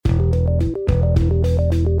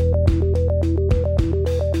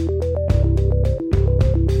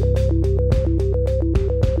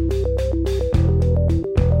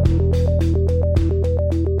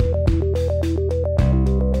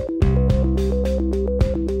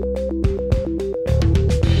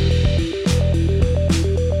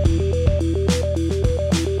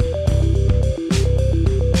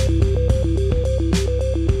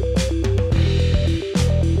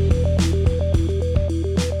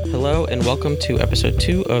Hello and welcome to episode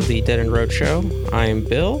 2 of the Dead End Road show. I'm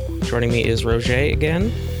Bill. Joining me is Roger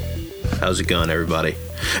again. How's it going, everybody?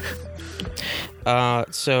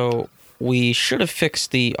 So we should have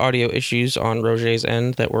fixed the audio issues on Roger's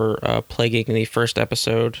end that were plaguing the first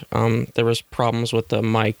episode. There was problems with the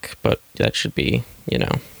mic, but that should be,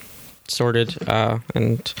 sorted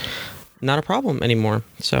and not a problem anymore.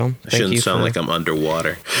 So thank you. Shouldn't sound like I'm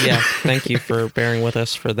underwater. Yeah, thank you for bearing with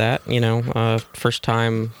us for that. First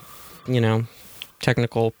time,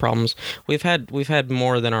 technical problems. We've had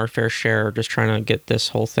more than our fair share just trying to get this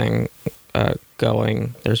whole thing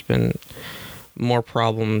going. There's been more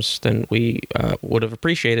problems than we would have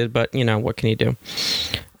appreciated, but what can you do?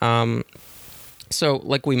 So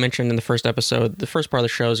like we mentioned in the first episode, the first part of the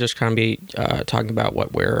show is just kind of be talking about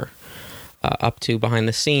what we're up to behind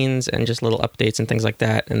the scenes and just little updates and things like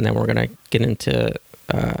that. And then we're going to get into,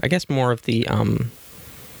 I guess, more of the,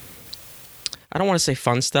 I don't want to say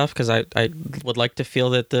fun stuff because I would like to feel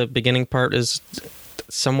that the beginning part is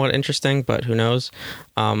somewhat interesting, but who knows?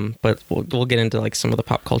 But we'll get into like some of the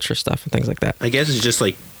pop culture stuff and things like that. I guess it's just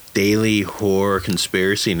like daily horror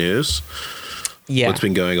conspiracy news. Yeah. What's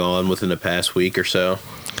been going on within the past week or so.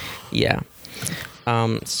 Yeah.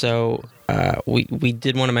 We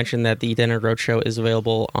did want to mention that the DeadEndRoad show is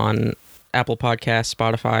available on Apple Podcasts,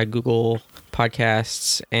 Spotify, Google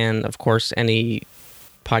Podcasts, and of course any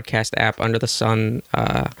podcast app under the sun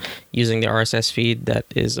using the RSS feed that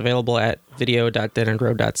is available at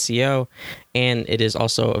video.deadendroad.co, and it is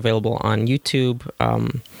also available on YouTube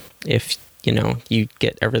if you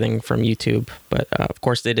get everything from YouTube, but of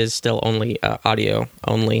course it is still only audio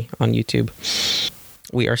only on YouTube.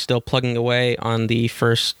 We are still plugging away on the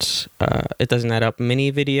first It Doesn't Add Up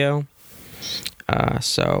mini video.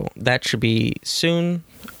 So that should be soon.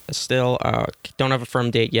 Still don't have a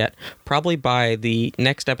firm date yet. Probably by the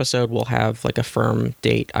next episode we'll have like a firm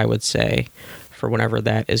date, I would say, for whenever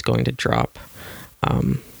that is going to drop.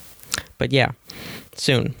 But yeah,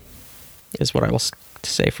 soon is what I will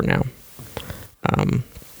say for now.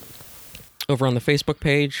 Over on the Facebook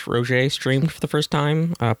page, Roger streamed for the first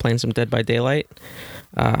time, playing some Dead by Daylight,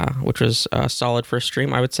 which was a solid first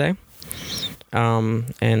stream, I would say.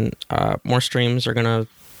 And more streams are going to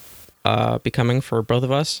be coming for both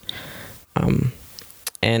of us.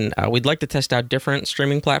 And we'd like to test out different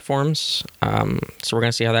streaming platforms, so we're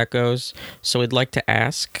going to see how that goes. So we'd like to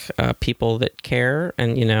ask people that care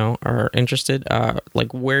and, are interested,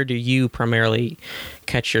 like where do you primarily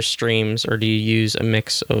catch your streams, or do you use a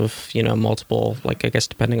mix of, multiple, like I guess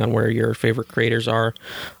depending on where your favorite creators are.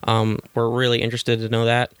 We're really interested to know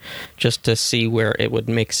that, just to see where it would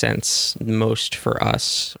make sense most for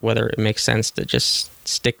us, whether it makes sense to just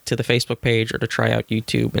stick to the Facebook page or to try out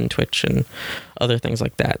YouTube and Twitch and other things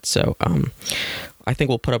like that. So I think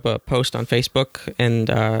we'll put up a post on Facebook, and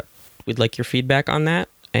we'd like your feedback on that.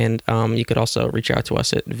 And you could also reach out to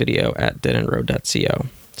us at video@deadendroad.co.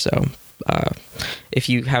 So if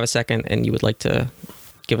you have a second and you would like to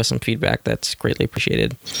give us some feedback, that's greatly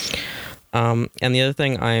appreciated. And the other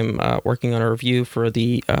thing, I'm working on a review for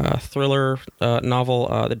the thriller novel,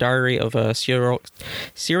 The Diary of a Serial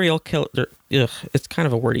Killer. It's kind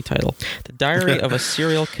of a wordy title. The Diary of a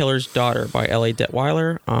Serial Killer's Daughter by L.A.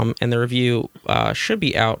 Detweiler. And the review should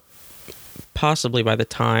be out possibly by the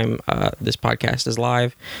time this podcast is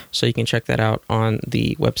live, so you can check that out on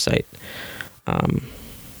the website.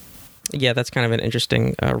 Yeah, that's kind of an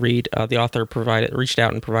interesting read. The author reached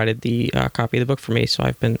out and provided the copy of the book for me, so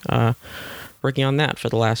I've been working on that for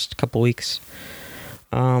the last couple weeks.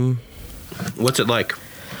 What's it like?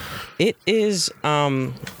 It is.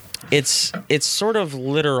 It's sort of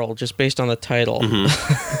literal, just based on the title.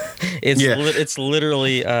 Mm-hmm. It's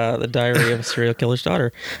literally The Diary of a Serial Killer's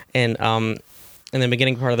Daughter, and in the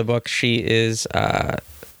beginning part of the book, she is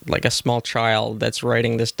like a small child that's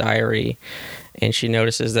writing this diary, and she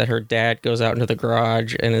notices that her dad goes out into the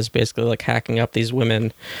garage and is basically like hacking up these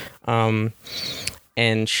women, and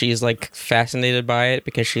she's like fascinated by it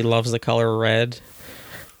because she loves the color red.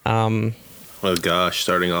 Oh gosh,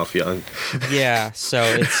 starting off young. Yeah, so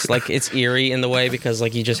it's like it's eerie in the way because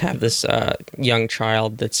like you just have this young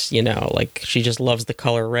child that's, like she just loves the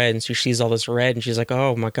color red, and so she sees all this red and she's like,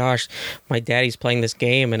 oh my gosh, my daddy's playing this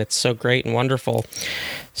game and it's so great and wonderful.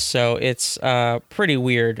 So it's pretty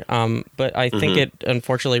weird, but I think it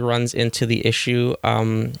unfortunately runs into the issue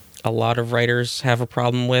a lot of writers have a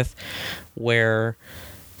problem with, where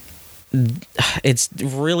it's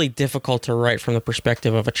really difficult to write from the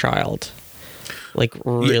perspective of a child. Like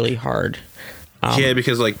really hard. Yeah,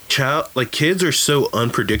 because kids are so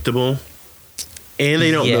unpredictable, and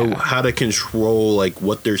they don't know how to control like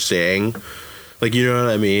what they're saying. Like, you know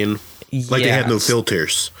what I mean? Like they have no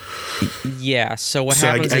filters. Yeah. So what So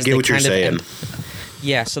happens I is get they what you're kind of saying.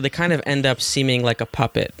 yeah, so they kind of end up seeming like a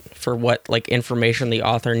puppet for what like information the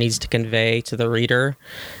author needs to convey to the reader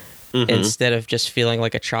instead of just feeling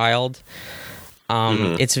like a child.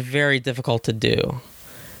 It's very difficult to do.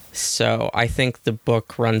 So I think the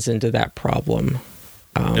book runs into that problem.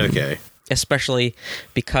 Okay. Especially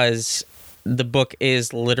because the book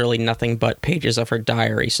is literally nothing but pages of her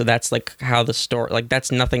diary. So that's like how the story, like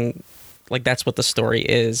that's nothing, like that's what the story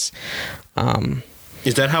is.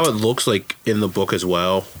 Is that how it looks like in the book as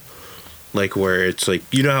well? Like where it's like,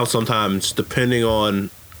 you know how sometimes depending on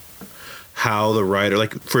how the writer,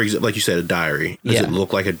 like for example, like you said, a diary, does it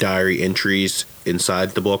look like a diary entries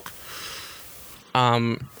inside the book?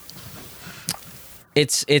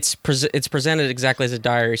 It's presented exactly as a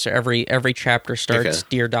diary. So every chapter starts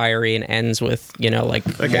Dear Diary and ends with, you know, like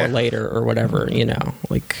more later or whatever, you know,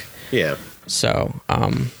 like, yeah. So,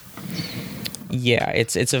 yeah,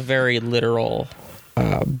 it's a very literal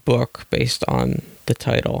book based on the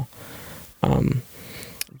title.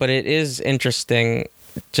 But it is interesting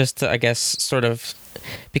just to, I guess, sort of,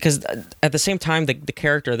 because at the same time, the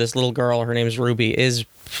character, this little girl, her name's Ruby, is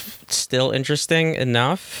still interesting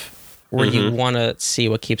enough where you want to see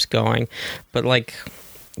what keeps going. But like,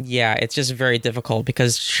 yeah, it's just very difficult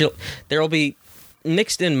because there'll be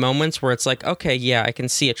mixed in moments where it's like, okay, yeah, I can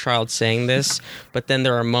see a child saying this, but then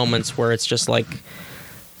there are moments where it's just like,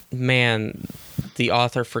 man, the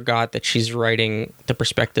author forgot that she's writing the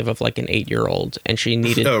perspective of like an 8-year-old, and she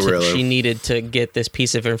needed she needed to get this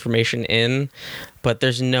piece of information in, but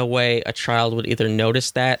there's no way a child would either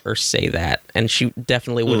notice that or say that, and she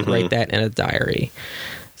definitely wouldn't write that in a diary.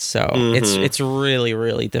 So it's really,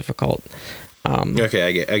 really difficult.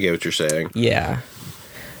 Okay, I get what you're saying. Yeah,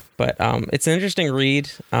 but it's an interesting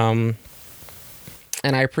read, and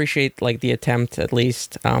I appreciate like the attempt at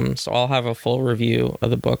least. So I'll have a full review of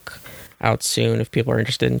the book out soon if people are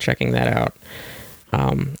interested in checking that out.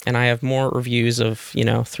 And I have more reviews of, you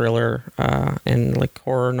know, thriller and like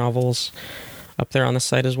horror novels up there on the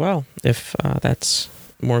site as well, if that's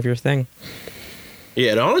more of your thing.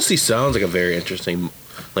 Yeah, it honestly sounds like a very interesting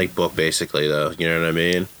like book, basically, though. You know what I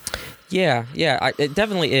mean? Yeah, it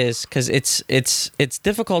definitely is, because it's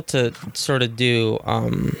difficult to sort of do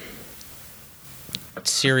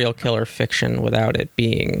serial killer fiction without it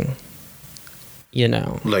being, you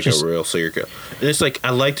know, like a real serial killer. And it's like,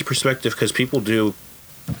 I like the perspective because people do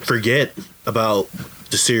forget about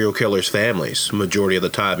the serial killer's families majority of the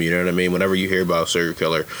time. You know what I mean? Whenever you hear about a serial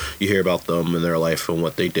killer, you hear about them and their life and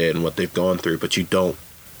what they did and what they've gone through, but you don't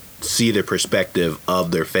see the perspective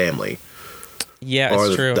of their family. Yeah, or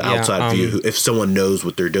it's true. The outside view, if someone knows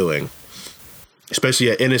what they're doing,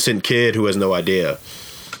 especially an innocent kid who has no idea.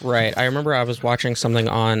 Right. I remember I was watching something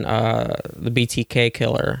on the BTK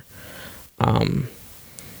killer,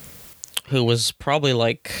 who was probably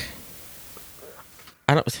like,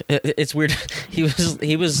 I don't. It's weird. He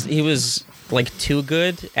was like too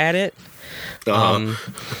good at it.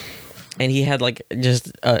 And he had like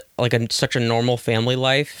just such a normal family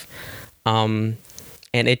life, and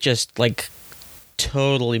it just like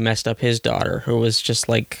totally messed up his daughter, who was just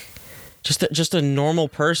like just a normal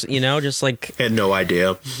person, you know, just like had no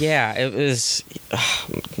idea. Yeah, it was.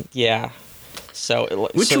 Yeah. So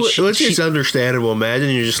which is understandable.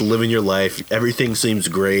 Imagine you're just living your life, everything seems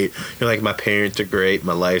great. You're like, my parents are great,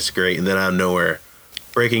 my life's great, and then out of nowhere,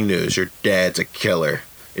 breaking news: your dad's a killer,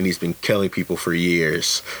 and he's been killing people for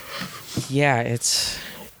years. Yeah,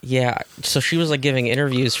 so she was like giving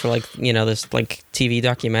interviews for like, you know, this like TV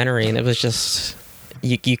documentary, and it was just,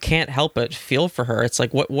 you can't help but feel for her. It's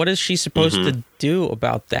like, what is she supposed to do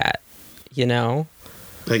about that, you know?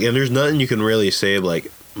 Like, and there's nothing you can really say,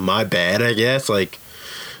 like, my bad, I guess. Like,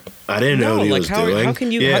 I didn't know what he was doing. How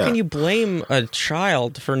can you blame a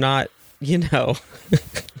child for not, you know,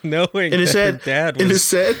 knowing and that dad was... And the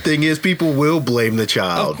sad thing is, people will blame the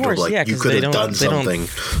child. Of course, like, yeah, you could have done something. They don't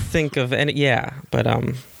think of any... Yeah, but...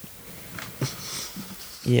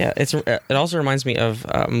 Yeah, it also reminds me of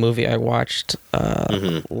a movie I watched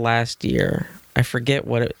last year. I forget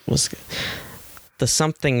what it was. The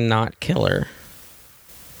Something Not Killer.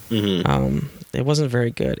 It wasn't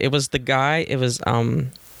very good. It was the guy. It was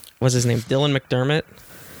what's his name? Dylan McDermott.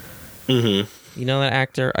 You know that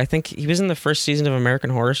actor? I think he was in the first season of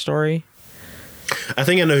American Horror Story. I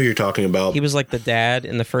think I know who you're talking about. He was like the dad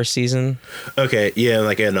in the first season. Okay, yeah,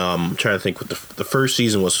 like in trying to think what the first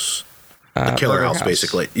season was. The Killer House,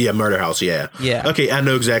 basically. Yeah, Murder House, yeah. Yeah. Okay, I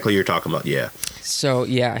know exactly what you're talking about, yeah. So,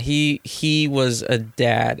 yeah, he was a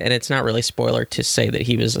dad, and it's not really spoiler to say that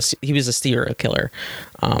he was a serial killer.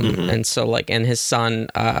 And so, like, and his son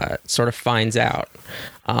sort of finds out.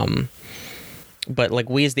 but like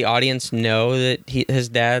we as the audience know that his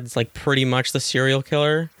dad's like pretty much the serial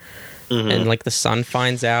killer. And like the son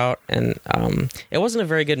finds out, and it wasn't a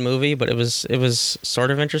very good movie, but it was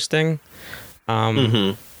sort of interesting.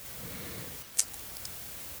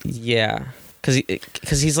 Yeah,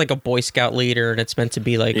 because he's like a Boy Scout leader, and it's meant to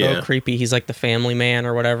be like, oh, creepy. He's like the family man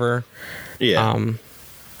or whatever. Yeah.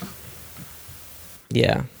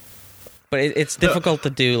 Yeah, but it's difficult to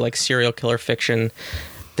do like serial killer fiction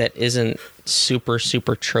that isn't super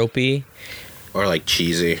tropey or like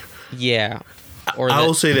cheesy. Yeah. Or I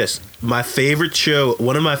will say this: my favorite show,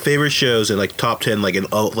 one of my favorite shows in like top 10, like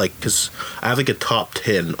because I have like a top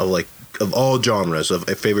 10 of all genres of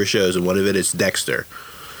favorite shows, and one of it is Dexter.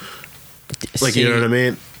 Like, see, you know what I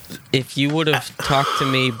mean? If you would have talked to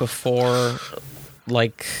me before,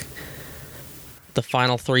 like the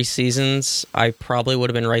final 3 seasons, I probably would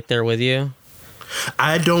have been right there with you.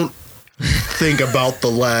 I don't think about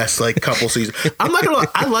the last like couple seasons. I'm not gonna lie,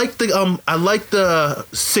 I like the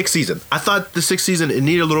 6th season. I thought the 6th season, it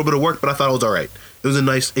needed a little bit of work, but I thought it was all right.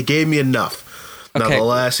 It gave me enough. Okay. Now the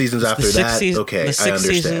last seasons after that, okay, the 6th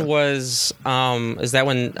season was is that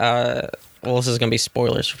when well, this is gonna be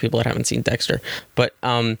spoilers for people that haven't seen Dexter, but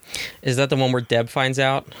is that the one where Deb finds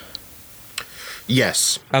out?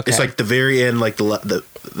 Yes. Okay. It's like the very end, like the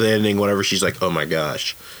ending, whatever. She's like, oh my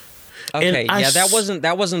gosh. Okay, that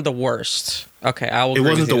wasn't the worst. Okay, I will. It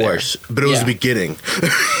wasn't the worst, but it was the beginning.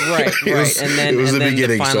 Right. And then it was the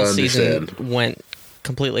beginning. The final season went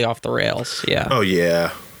completely off the rails. Yeah. Oh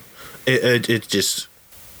yeah, it just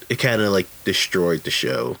kind of like destroyed the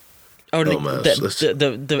show. Oh,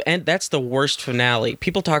 the end. That's the worst finale.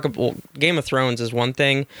 People talk about Game of Thrones is one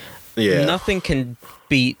thing. Yeah. Nothing can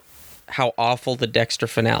beat how awful the Dexter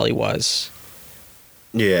finale was.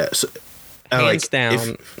 Yeah. So, hands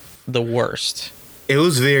down. The worst. It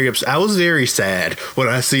was very I was very sad when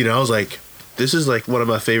I seen it. I was like, this is like one of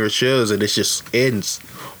my favorite shows, and it just ends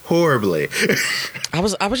horribly. I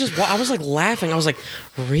was like laughing. I was like,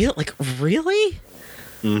 really?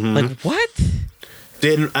 Like what?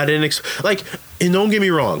 And don't get me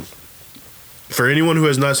wrong, for anyone who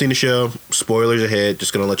has not seen the show, spoilers ahead,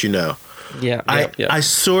 just gonna let you know. Yeah. I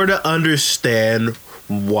sort of understand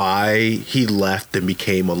why he left and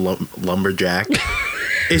became a lumberjack.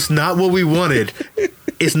 It's not what we wanted.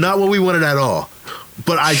 It's not what we wanted at all.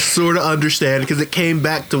 But I sort of understand, because it came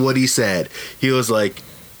back to what he said. He was like,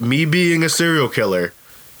 me being a serial killer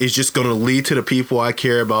is just going to lead to the people I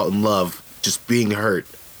care about and love just being hurt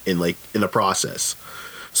in the process.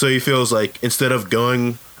 So he feels like instead of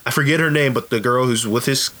going, I forget her name, but the girl who's with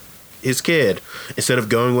his kid, instead of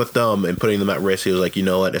going with them and putting them at risk, he was like, you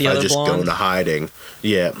know what, if I just go into hiding.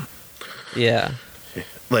 Yeah.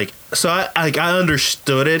 So I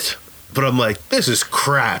understood it, but I'm like, this is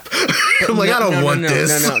crap. I'm like, I don't want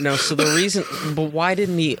this. No. So the reason, but why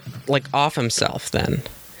didn't he off himself then?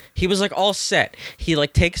 He was all set. He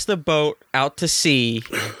takes the boat out to sea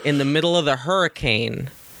in the middle of the hurricane,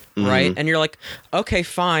 right? And you're like, okay,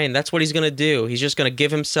 fine. That's what he's gonna do. He's just gonna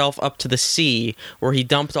give himself up to the sea where he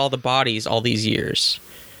dumped all the bodies all these years.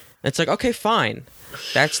 And it's like, okay, fine.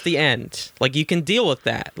 That's the end. You can deal with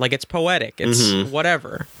that. It's poetic. It's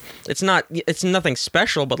whatever. It's nothing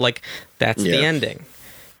special, but that's the ending,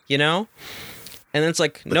 you know? And then it's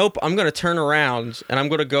nope, I'm going to turn around and I'm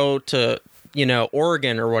going to go to,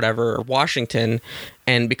 Oregon or whatever, or Washington,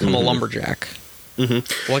 and become a lumberjack.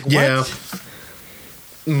 What? Yeah.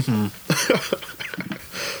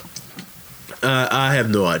 I have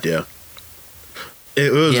no idea.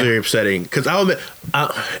 It was very upsetting, because I'll admit,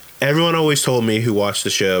 everyone always told me who watched the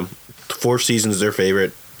show, 4th season is their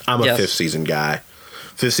favorite. I'm a 5th season guy.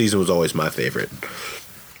 5th season was always my favorite.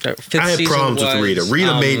 I had problems with Rita.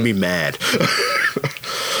 Rita made me mad.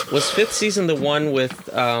 Was 5th season the one with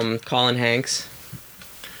Colin Hanks?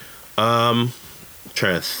 I'm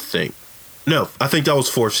trying to think. No, I think that was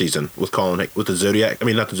 4th season with Colin Hanks, with the Zodiac. I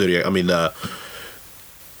mean, not the Zodiac. I mean,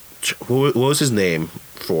 what was his name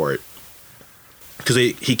for it? Because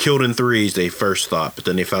he killed in 3s, they first thought, but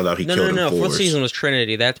then they found out he killed in 4s. 4th season was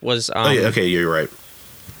Trinity. That was... okay, you're right.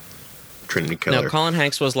 Trinity Killer. No, Colin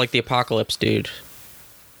Hanks was the apocalypse dude.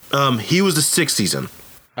 He was the 6th season.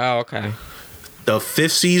 Oh, okay. The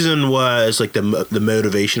 5th season was the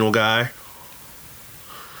motivational guy.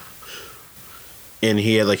 And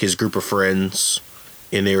he had his group of friends,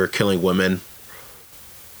 and they were killing women.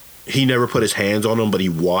 He never put his hands on them, but he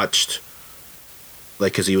watched...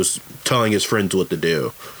 because he was telling his friends what to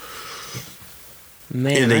do.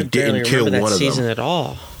 Man, and they didn't kill one of them. That season at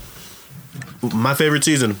all. My favorite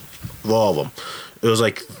season of all of them. It was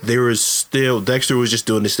Dexter was just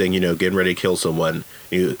doing this thing, getting ready to kill someone.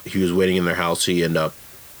 He was waiting in their house. He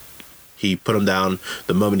He put him down.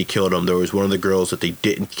 The moment he killed him, there was one of the girls that they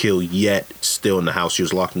didn't kill yet still in the house. She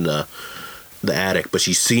was locked in the attic, but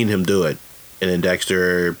she's seen him do it. And then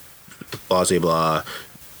Dexter, blah, blah, blah,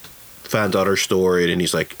 finds out her story, and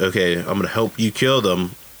he's like, okay, I'm going to help you kill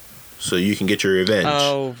them so you can get your revenge.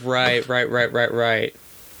 Oh, right.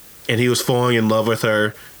 And he was falling in love with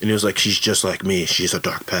her, and he was like, she's just like me. She's a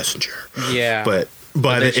dark passenger. Yeah. But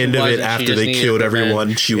by the end of it, after they killed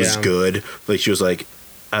everyone, she was good. Like, she was like,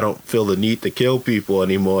 I don't feel the need to kill people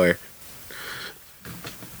anymore.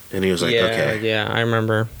 And he was like, okay. Yeah, I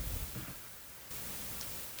remember.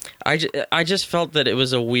 I just felt that it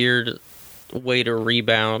was a weird way to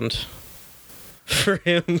rebound for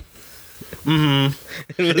him.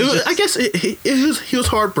 Mm-hmm. I guess he was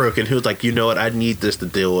heartbroken. He was like, you know what? I need this to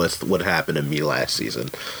deal with what happened to me last season.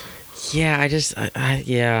 Yeah,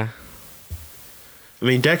 yeah. I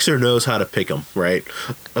mean, Dexter knows how to pick him, right?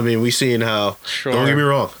 I mean, we've seen how. Sure. Don't get me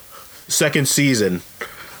wrong. Second season.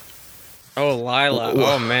 Oh, Lila.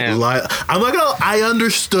 Oh, man. I'm not gonna. I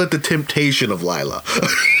understood the temptation of Lila,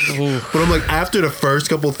 but I'm like, after the first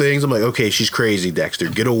couple things, I'm like, okay, she's crazy, Dexter.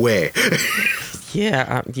 Get away.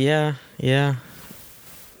 Yeah.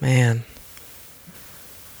 Man.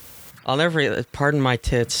 I'll never. Pardon my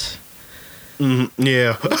tits.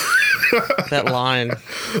 Yeah. That line.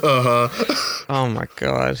 Oh my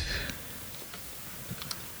god.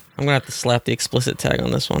 I'm gonna have to slap the explicit tag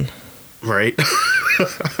on this one. Right.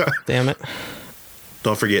 Damn it.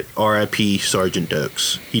 Don't forget R.I.P. Sergeant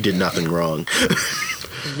Dokes. He did nothing wrong.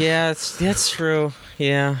 Yeah, that's true.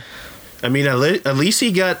 Yeah. I mean, at least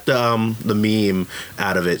he got the meme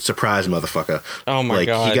out of it. Surprise, motherfucker. Oh my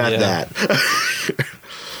god. He got that.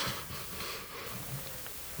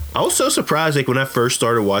 I was so surprised, like, when I first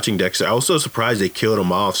started watching Dexter, I was so surprised they killed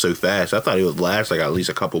him off so fast. I thought he would last, like, at least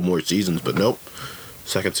a couple more seasons, but nope.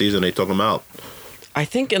 Second season, they took him out. I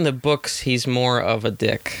think in the books, he's more of a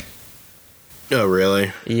dick. Oh,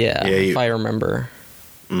 really? Yeah, if I remember.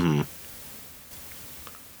 Mm-hmm.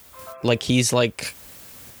 Like, he's, like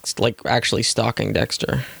actually stalking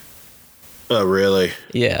Dexter. Oh, really?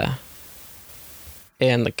 Yeah.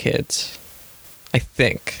 And the kids. I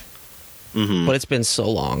think. Mm-hmm. But it's been so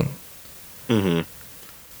long. Mm-hmm.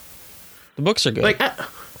 The books are good. Like, I'm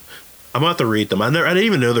gonna have to read them. I didn't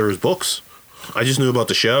even know there was books. I just knew about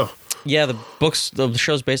the show. Yeah, the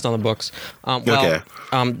show's based on the books. Okay.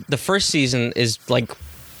 The first season is like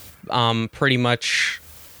pretty much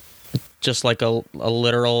just like a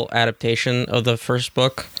literal adaptation of the first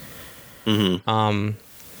book. Mm-hmm.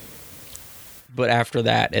 But after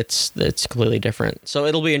that, it's completely different. So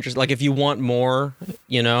it'll be interesting. Like, if you want more,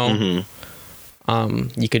 you know,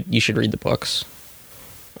 you should read the books.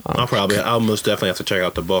 I'll most definitely have to check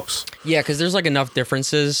out the books. Yeah, because there's like enough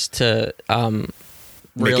differences to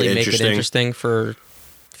really make it interesting for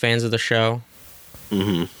fans of the show.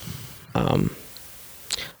 Mm-hmm.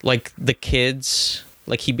 Like the kids,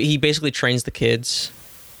 like he basically trains the kids.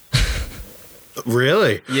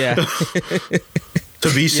 Really? Yeah.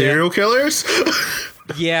 To be serial killers?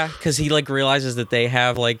 Yeah, because he like realizes that they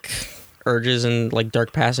have like urges and like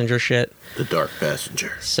dark passenger shit. The dark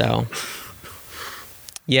passenger. So,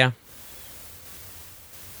 yeah,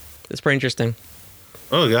 it's pretty interesting.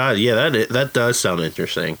 Oh god, yeah, that does sound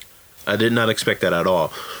interesting. I did not expect that at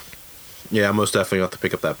all. Yeah, I most definitely have to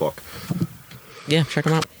pick up that book. Yeah, check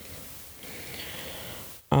them out.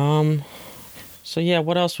 So yeah,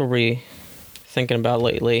 what else were we thinking about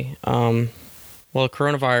lately? Well,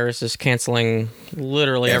 coronavirus is canceling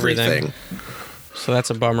literally everything. So that's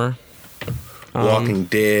a bummer. Walking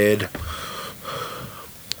Dead.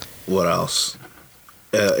 What else?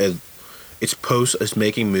 It's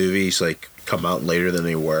making movies like come out later than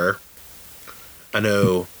they were. I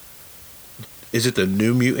know. Is it the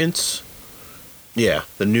New Mutants? Yeah,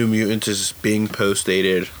 the New Mutants is being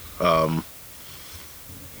post-dated.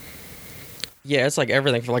 Yeah, it's like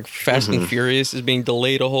everything for like Fast and Furious is being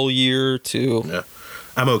delayed a whole year to. Yeah,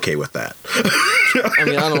 I'm okay with that. I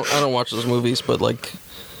mean, I don't watch those movies, but like,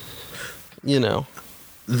 you know,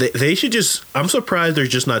 they should just. I'm surprised they're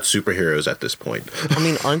just not superheroes at this point. I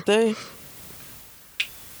mean, aren't they?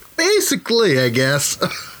 Basically, I guess.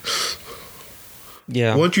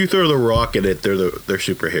 Yeah. Once you throw the rock in it, they're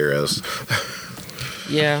superheroes.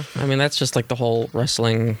 Yeah, I mean that's just like the whole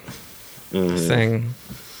wrestling thing.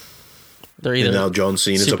 They're either and now John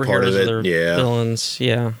Cena's a part of it. Yeah, villains.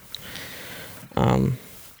 Yeah.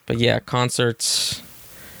 But yeah, concerts,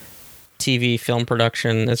 TV, film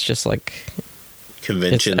production. It's just like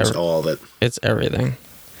conventions, all of it. It's everything.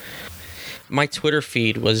 My Twitter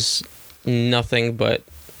feed was nothing but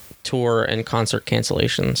tour and concert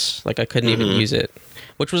cancellations. Like I couldn't even use it,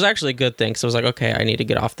 which was actually a good thing. So I was like, okay, I need to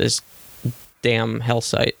get off this damn hell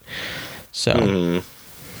site. So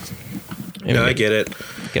No, I get it.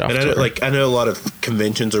 Get off and Twitter. I know a lot of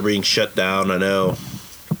conventions are being shut down. I know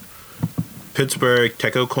Pittsburgh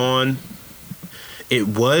TechoCon. It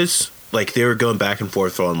was like they were going back and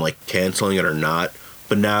forth on like canceling it or not,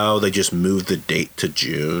 but now they just moved the date to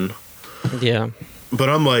June. Yeah. But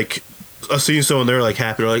I'm like, I've seen someone there like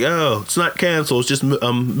happy. They're like, oh, it's not canceled. It's just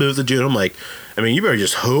moved to June. I'm like, I mean, you better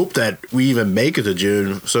just hope that we even make it to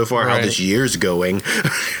June. So far, how this year's going.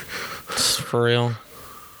 For real.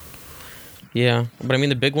 Yeah, but I mean,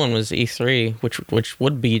 the big one was E3, which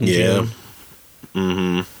would be in June.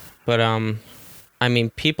 Mm-hmm. But I mean,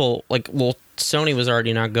 people Sony was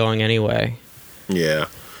already not going anyway. Yeah.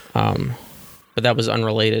 But that was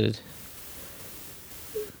unrelated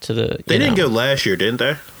to the. They didn't go last year, didn't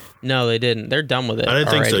they? No, they didn't. They're done with it. I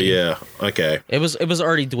didn't think so. Yeah. Okay. It was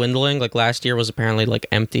already dwindling. Like last year was apparently like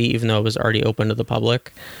empty, even though it was already open to the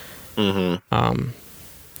public. Mm-hmm.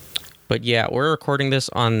 But yeah, we're recording this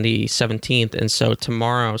on the 17th, and so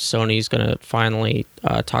tomorrow Sony's gonna finally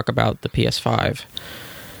talk about the PS5.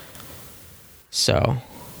 So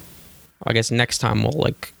I guess next time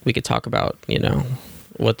we could talk about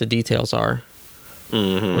what the details are,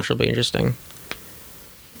 which will be interesting.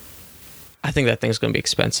 I think that thing's gonna be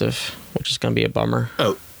expensive, which is gonna be a bummer.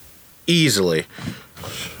 Oh, easily.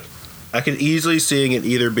 I could easily seeing it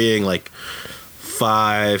either being like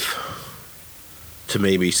 $500 to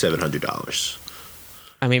maybe $700.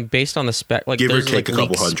 I mean, based on the spec, like give or there's take a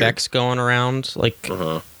couple hundred specs going around, like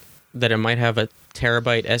that it might have a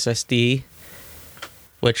terabyte SSD.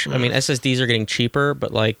 Which I mean, SSDs are getting cheaper,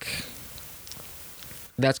 but like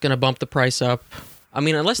that's gonna bump the price up. I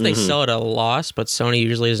mean, unless they sell it at a loss, but Sony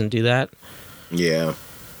usually doesn't do that. Yeah.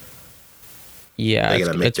 Yeah,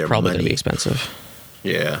 it's probably gonna be expensive.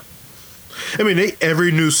 Yeah. I mean,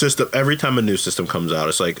 every time a new system comes out,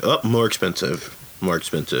 it's like, oh, more expensive. More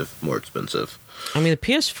expensive. More expensive. I mean, the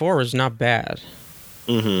PS4 was not bad.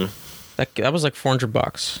 That was like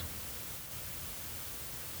 $400.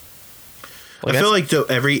 I feel like though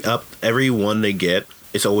every one they get,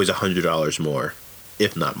 it's always $100 more,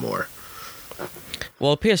 if not more.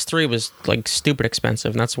 Well, PS3 was like stupid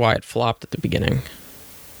expensive, and that's why it flopped at the beginning.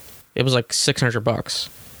 It was like $600.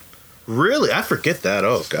 Really? I forget that.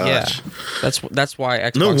 Oh gosh. Yeah, that's why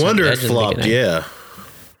Xbox. No wonder it flopped. Yeah.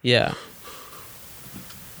 Yeah.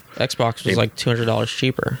 Xbox was like $200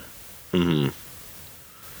 cheaper.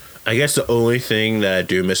 I guess the only thing that I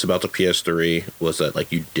do miss about the PS3 was that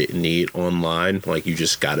like you didn't need online, like you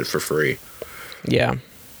just got it for free. Yeah.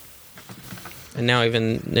 And now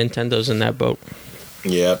even Nintendo's in that boat.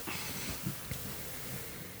 Yep.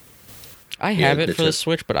 I have it for the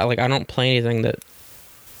Switch, but I don't play anything that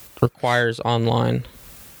requires online.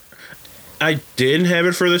 I didn't have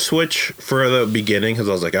it for the Switch for the beginning because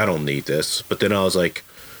I was like, I don't need this. But then I was like,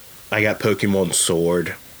 I got Pokemon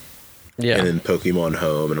Sword. Yeah. And then Pokemon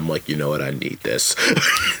Home, and I'm like, you know what? I need this.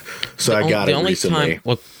 So I got it recently.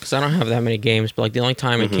 Because I don't have that many games, but like the only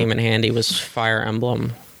time it came in handy was Fire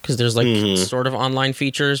Emblem. Because there's like sort of online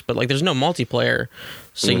features, but like there's no multiplayer.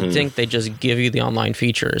 So you'd think they just give you the online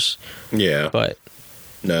features. Yeah. But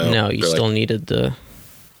no, you still needed the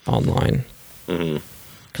online.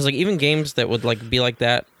 Because like even games that would like be like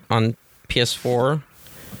that on PS4,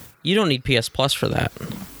 you don't need PS Plus for that.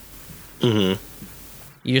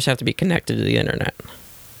 You just have to be connected to the internet.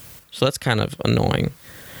 So that's kind of annoying.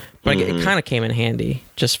 But it kind of came in handy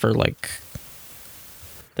just for like...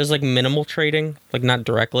 There's like minimal trading, like not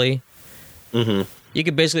directly. You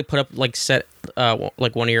could basically put up like set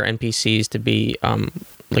like one of your NPCs to be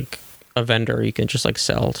like a vendor. You can just like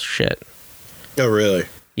sell shit. Oh, really?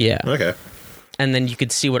 Yeah. Okay. And then you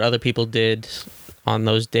could see what other people did on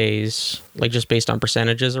those days, like just based on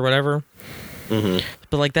percentages or whatever.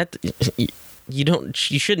 But like that...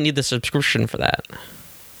 You shouldn't need the subscription for that.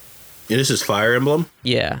 Yeah, this is Fire Emblem?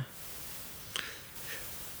 Yeah.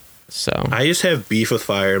 So I just have beef with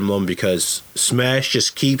Fire Emblem because Smash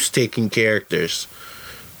just keeps taking characters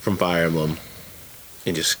from Fire Emblem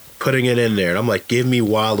and just putting it in there. And I'm like, give me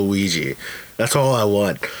Waluigi. That's all I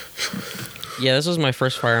want. Yeah, this was my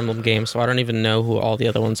first Fire Emblem game, so I don't even know who all the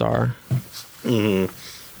other ones are.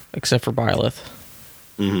 Except for Byleth.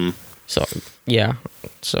 So, yeah.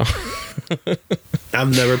 So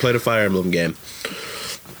I've never played a Fire Emblem game.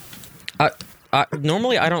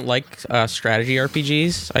 Normally, I don't like strategy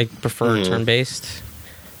RPGs. I prefer turn-based.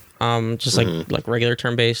 Just like regular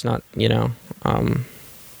turn-based, not,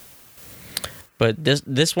 but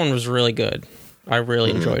this one was really good. I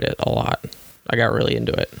really enjoyed it a lot. I got really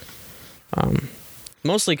into it.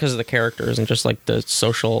 Mostly because of the characters and just like the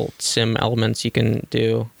social sim elements you can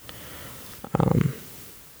do.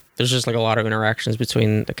 there's just like a lot of interactions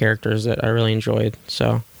between the characters that I really enjoyed.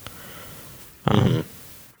 So it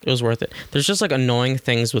was worth it. There's just like annoying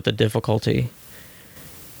things with the difficulty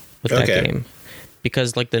with that game,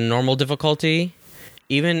 because like the normal difficulty,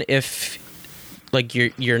 even if like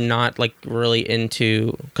you're not like really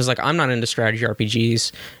into, because like I'm not into strategy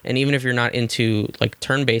RPGs, and even if you're not into like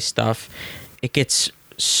turn-based stuff, it gets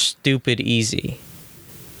stupid easy.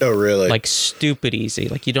 Oh, really? Like stupid easy.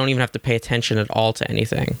 Like you don't even have to pay attention at all to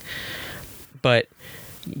anything. But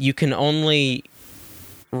you can only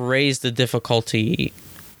raise the difficulty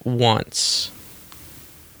once.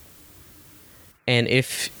 And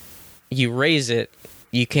if you raise it,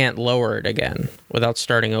 you can't lower it again without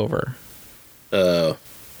starting over. Or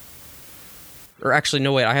actually,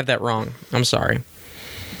 no, wait, I have that wrong. I'm sorry.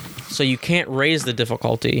 So you can't raise the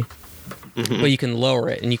difficulty, but you can lower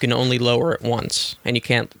it, and you can only lower it once, and you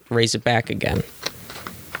can't raise it back again.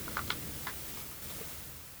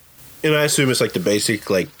 And I assume it's like the basic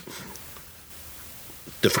like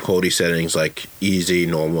difficulty settings, like easy,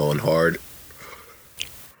 normal, and hard.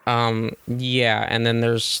 Yeah, and then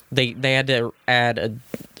there's they had to add a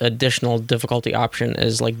additional difficulty option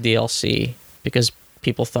as like DLC because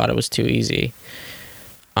people thought it was too easy.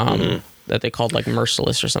 That they called like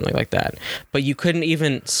merciless or something like that. But you couldn't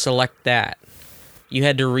even select that. You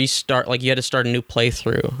had to restart, like you had to start a new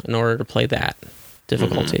playthrough in order to play that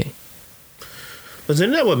difficulty. But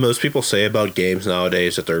isn't that what most people say about games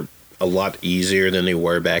nowadays, that they're a lot easier than they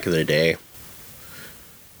were back in the day?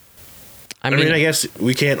 I mean, I guess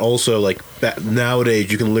we can't also, like,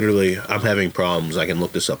 nowadays you can literally, I'm having problems, I can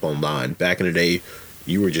look this up online. Back in the day,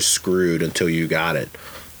 you were just screwed until you got it.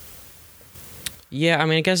 Yeah, I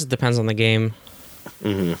mean, I guess it depends on the game.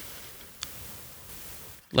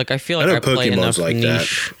 Like, I feel like I play enough like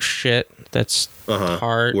niche shit that's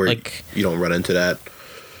hard. Where like, you don't run into that.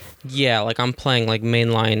 Yeah, like I'm playing like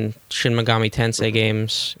mainline Shin Megami Tensei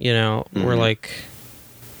games, you know, where like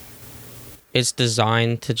it's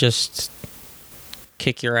designed to just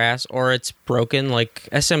kick your ass, or it's broken. Like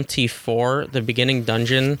SMT4, the beginning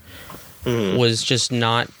dungeon was just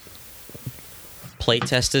not play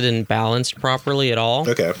tested and balanced properly at all.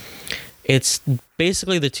 Okay. It's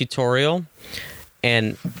basically the tutorial,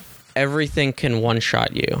 and everything can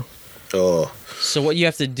one-shot you. Oh. So what you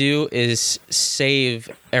have to do is save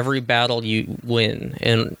every battle you win,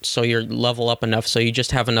 and so you're level up enough so you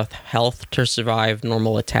just have enough health to survive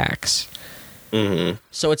normal attacks.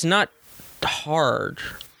 So it's not hard,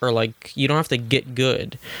 or like you don't have to get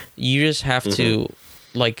good. You just have to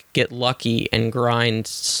like get lucky and grind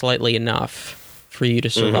slightly enough for you to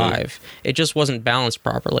survive. It just wasn't balanced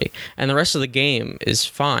properly, and the rest of the game is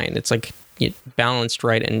fine. It's like balanced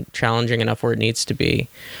right and challenging enough where it needs to be.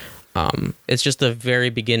 It's just the very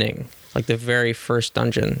beginning, like the very first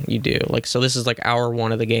dungeon you do. Like, so this is like hour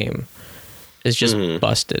one of the game. It's just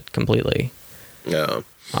busted completely. Yeah.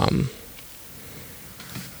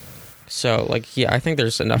 So like, yeah, I think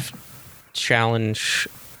there's enough challenge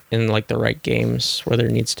in like the right games where there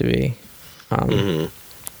needs to be.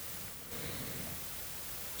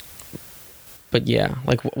 But yeah,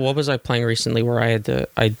 like what was I playing recently where I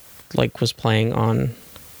was playing on,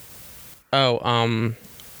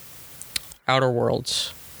 Outer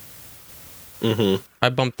Worlds. I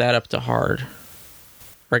bumped that up to hard,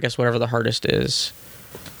 or I guess whatever the hardest is.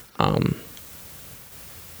 And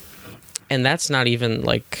that's not even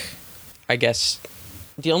like, I guess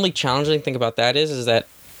the only challenging thing about that is that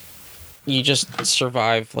you just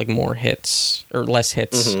survive like more hits or less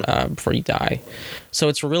hits before you die. So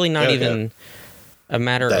it's really not even a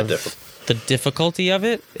matter of the difficulty of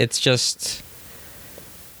it. It's just,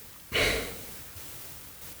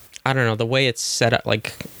 I don't know, the way it's set up.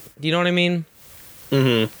 Like, do you know what I mean?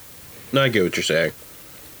 No, I get what you're saying.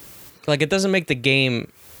 Like, it doesn't make the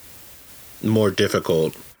game more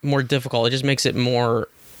difficult. It just makes it more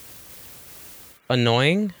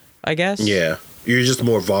annoying, I guess. Yeah. You're just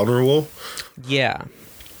more vulnerable. Yeah.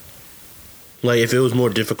 Like, if it was more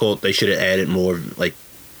difficult, they should have added more, like,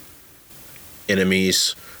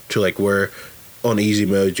 enemies to, like, where on easy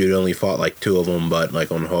mode you'd only fought, like, 2 of them, but,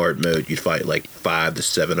 like, on hard mode you'd fight, like, 5 to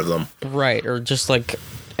 7 of them. Right, or just, like,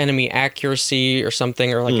 enemy accuracy or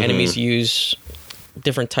something, or, like, enemies use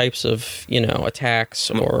different types of, you know, attacks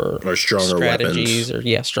or stronger strategies weapons.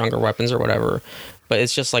 Or stronger weapons or whatever. But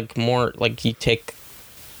it's just like more like you take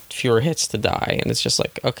fewer hits to die, and it's just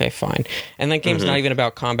like, okay, fine. And that game's not even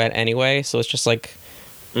about combat anyway, so it's just like,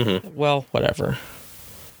 well, whatever.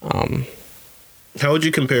 How would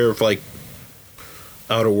you compare with like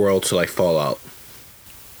Outer Worlds to like Fallout?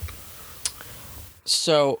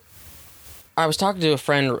 So I was talking to a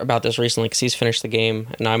friend about this recently because he's finished the game,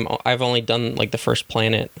 and I've only done like the first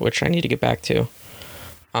planet, which I need to get back to.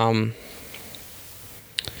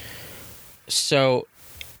 So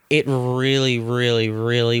it really, really,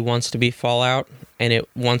 really wants to be Fallout, and it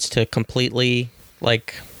wants to completely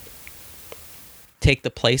like take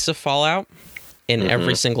the place of Fallout in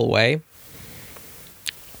every single way,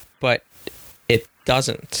 but it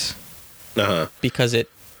doesn't because it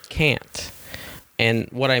can't. And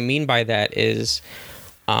what I mean by that is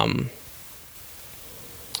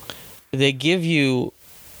they give you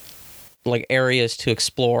like areas to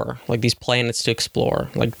explore, like these planets to explore,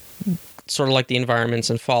 like sort of like the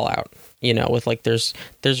environments in Fallout, you know, with like there's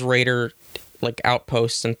raider like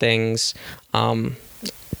outposts and things.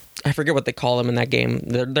 I forget what they call them in that game.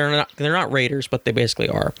 They're not raiders, but they basically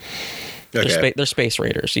are. Okay. They're space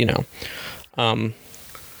raiders, you know.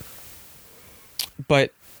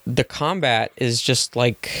 But the combat is just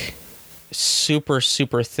like super,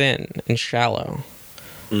 super thin and shallow.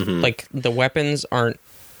 Like the weapons aren't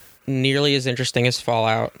nearly as interesting as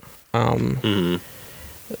Fallout.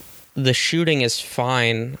 The shooting is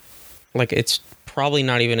fine. Like it's probably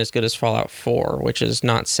not even as good as Fallout 4, which is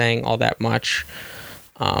not saying all that much.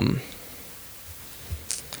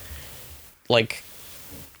 Like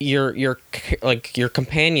your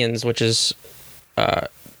companions, which is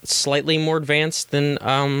slightly more advanced than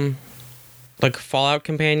like Fallout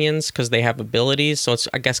companions because they have abilities, so it's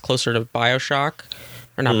I guess closer to BioShock.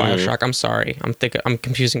 Or not BioShock, I'm sorry. I'm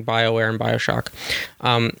confusing BioWare and BioShock.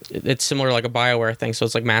 It's similar to like a BioWare thing, so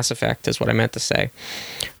it's like Mass Effect is what I meant to say.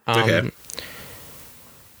 Okay.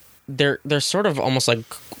 They're sort of almost like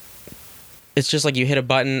it's just like you hit a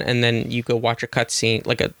button and then you go watch a cutscene,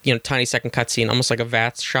 like a tiny second cutscene, almost like a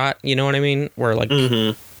VATS shot, you know what I mean? Where like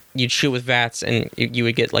you'd shoot with VATS and you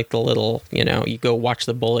would get like the little, you go watch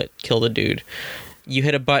the bullet kill the dude. You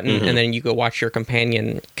hit a button and then you go watch your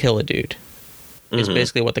companion kill a dude. Is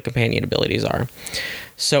basically what the companion abilities are.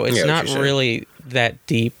 So it's not really that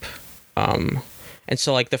deep. And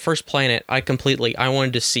so like the first planet, I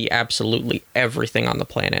wanted to see absolutely everything on the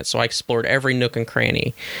planet. So I explored every nook and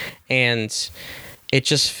cranny. And it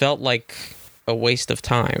just felt like a waste of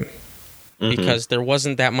time. Because there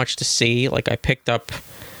wasn't that much to see. Like I picked up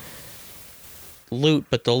loot,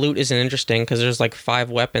 but the loot isn't interesting because there's like 5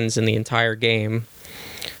 weapons in the entire game.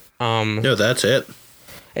 No, that's it.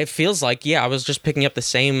 It feels like, I was just picking up the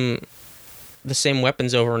same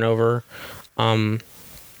weapons over and over.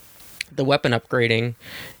 The weapon upgrading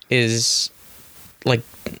is like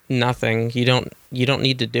nothing. You don't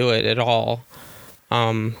need to do it at all.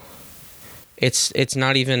 It's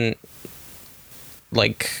not even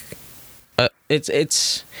like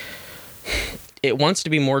it wants to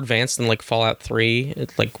be more advanced than like Fallout 3.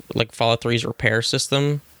 It's like Fallout 3's repair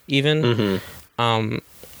system even.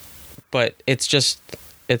 But it's just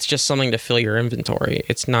something to fill your inventory.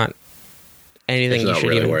 It's not anything you should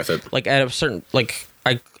really even worth it. Like at a certain like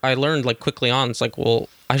I learned like quickly on. It's like, well,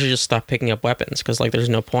 I should just stop picking up weapons because like there's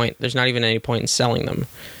no point. There's not even any point in selling them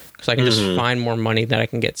because I can just find more money that I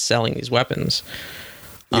can get selling these weapons.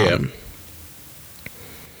 And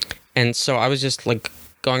so I was just like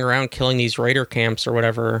going around killing these raider camps or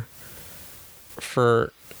whatever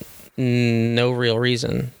for no real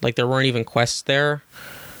reason. Like there weren't even quests there.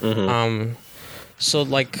 So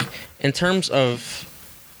like in terms of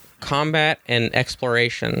combat and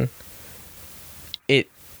exploration,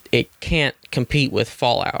 it can't compete with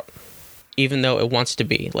Fallout, even though it wants to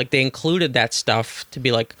be. Like they included that stuff to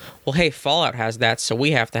be like, well, hey, Fallout has that, so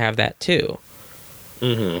we have to have that too.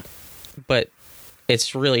 But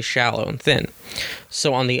it's really shallow and thin.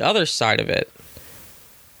 So on the other side of it,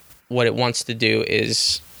 what it wants to do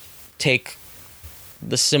is take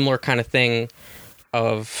the similar kind of thing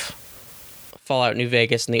of Fallout New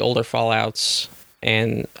Vegas and the older Fallouts,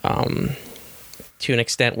 and to an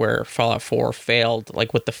extent where Fallout 4 failed,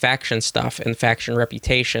 like with the faction stuff and faction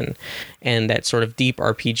reputation and that sort of deep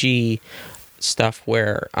RPG stuff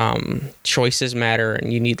where choices matter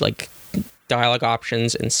and you need like dialogue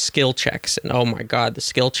options and skill checks, and oh my god, the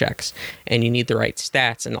skill checks, and you need the right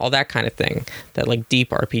stats and all that kind of thing, that like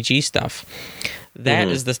deep RPG stuff. That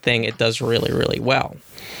is the thing it does really, really well.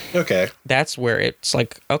 Okay. That's where it's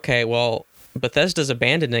like, okay, well, Bethesda's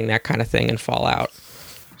abandoning that kind of thing in Fallout,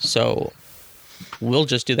 so we'll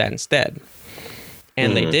just do that instead.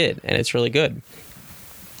 And they did, and it's really good.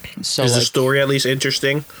 So is the story at least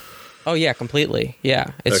interesting? Oh yeah, completely.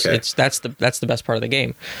 Yeah, it's that's the best part of the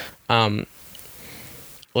game.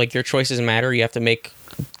 Like your choices matter. You have to make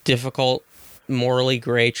difficult, morally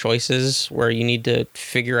gray choices where you need to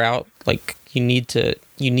figure out, like you need to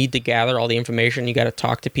gather all the information. You got to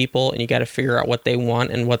talk to people and you got to figure out what they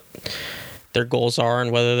want and their goals are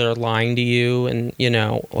and whether they're lying to you, and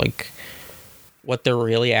like what they're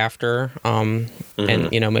really after. And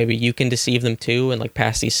maybe you can deceive them too and like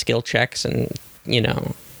pass these skill checks, and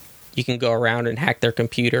you can go around and hack their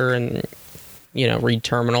computer and read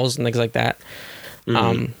terminals and things like that.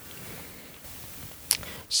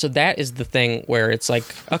 So that is the thing where it's like,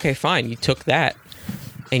 okay, fine, you took that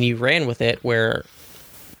and you ran with it, where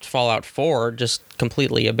Fallout 4 just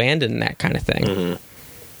completely abandoned that kind of thing.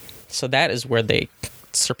 So that is where they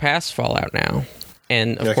surpass Fallout now.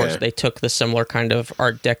 And of course they took the similar kind of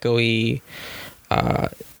Art Deco-y,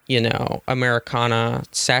 Americana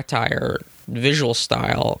satire visual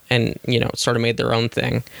style and, sort of made their own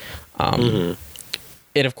thing.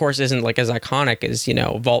 It of course isn't like as iconic as,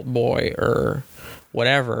 Vault Boy or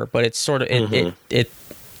whatever, but it's sort of, it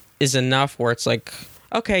is enough where it's like,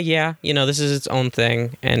 okay, yeah, this is its own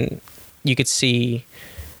thing, and you could see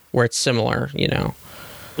where it's similar, and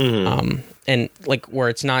like where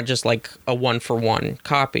it's not just like a 1-for-1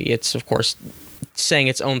 copy. It's of course saying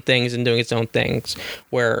its own things and doing its own things,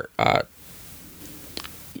 where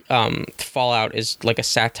Fallout is like a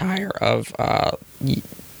satire of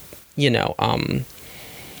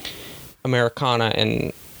Americana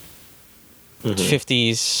and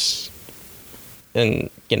 50s and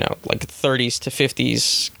like 30s to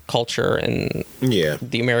 50s culture and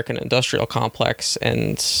the American industrial complex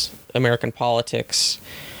and American politics.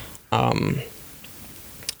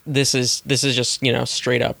 This is just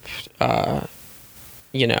straight up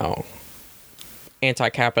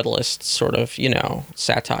anti-capitalist sort of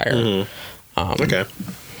satire.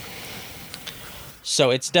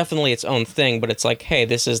 So it's definitely its own thing, but it's like, hey,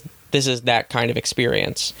 this is that kind of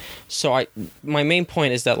experience. So my main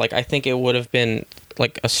point is that like I think it would have been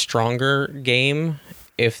like a stronger game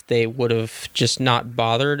if they would have just not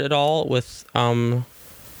bothered at all with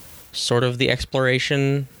sort of the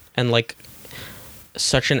exploration and like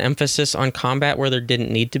such an emphasis on combat where there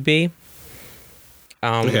didn't need to be.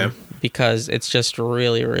 Because it's just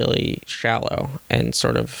really, really shallow and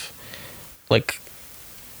sort of like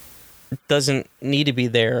doesn't need to be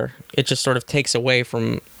there. It just sort of takes away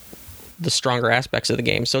from the stronger aspects of the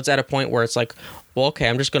game. So it's at a point where it's like, well, okay,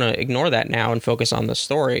 I'm just going to ignore that now and focus on the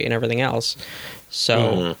story and everything else.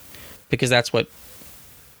 So, because that's what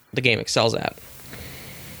the game excels at.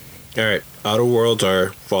 All right. Outer Worlds are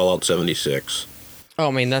Fallout 76. Oh,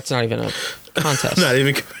 I mean, that's not even a contest. not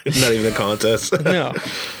even a contest. No,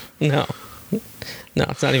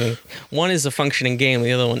 it's not even. One is a functioning game.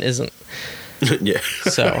 The other one isn't. Yeah.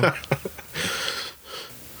 So.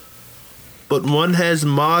 But one has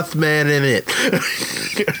Mothman in it.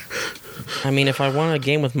 I mean, if I want a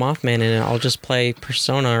game with Mothman in it, I'll just play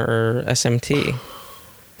Persona or SMT.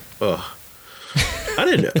 Oh. I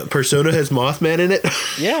didn't know. Persona has Mothman in it?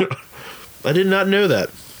 Yeah. I did not know that.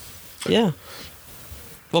 Yeah.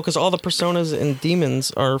 Well, because all the personas and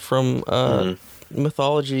demons are from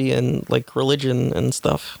mythology and like religion and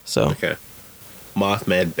stuff. So. Okay.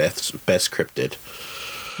 Mothman best cryptid.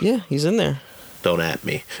 Yeah, he's in there. Don't at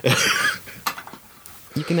me.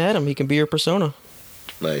 You can add him. He can be your persona.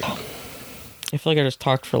 Nice. I feel like I just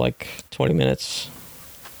talked for like 20 minutes.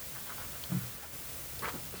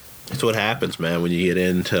 That's what happens, man, when you get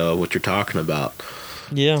into what you're talking about.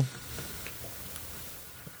 Yeah.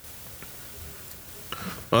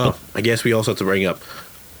 Well, I guess we also have to bring up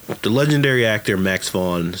the legendary actor Max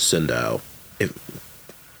von Sydow.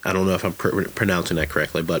 I don't know if I'm pronouncing that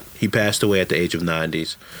correctly, but he passed away at the age of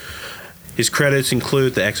 90s. His credits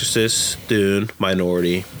include The Exorcist, Dune,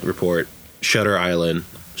 Minority Report, Shutter Island,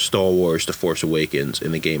 Star Wars, The Force Awakens,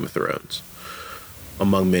 and The Game of Thrones,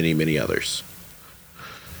 among many, many others.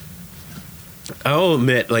 I'll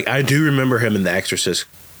admit, like, I do remember him in The Exorcist.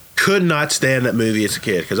 Could not stand that movie as a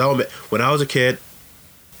kid, because I'll admit, when I was a kid,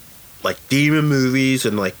 like, demon movies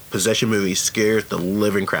and, like, possession movies scared the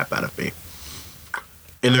living crap out of me.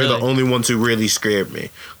 And they're the only ones who really scared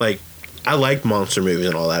me. Like, I liked monster movies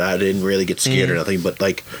and all that. I didn't really get scared or nothing, but,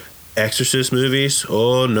 like, Exorcist movies,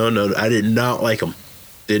 oh, no. I did not like them.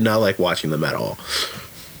 Did not like watching them at all.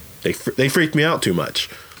 They freaked me out too much.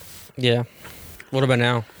 Yeah. What about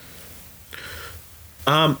now?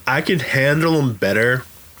 I can handle them better,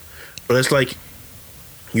 but it's like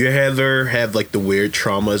you either have like the weird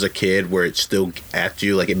trauma as a kid where it's still at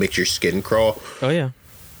you, like it makes your skin crawl. Oh yeah.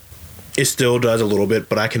 It still does a little bit,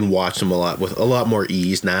 but I can watch them with a lot more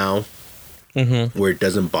ease now, where it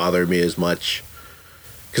doesn't bother me as much.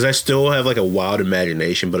 Because I still have like a wild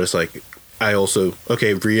imagination, but it's like I also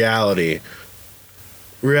reality,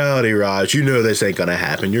 Raj. You know this ain't gonna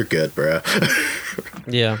happen. You're good, bro.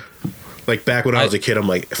 Yeah. Like, back when I was a kid, I'm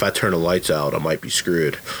like, if I turn the lights out, I might be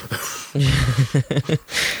screwed.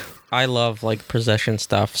 I love like possession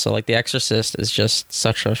stuff. So like The Exorcist is just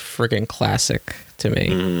such a friggin' classic to me.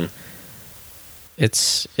 Mm-hmm.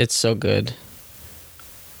 It's so good.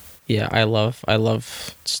 Yeah, I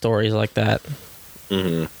love stories like that.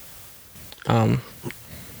 Mm-hmm.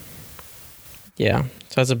 Yeah,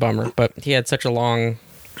 so that's a bummer. But he had such a long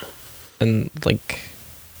and like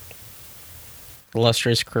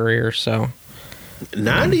illustrious career. So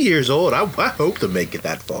 90 years old. I hope to make it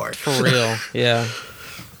that far. for real, yeah.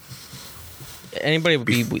 Anybody would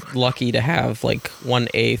be lucky to have like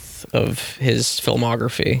 1/8 of his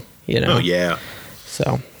filmography. You know. Oh yeah.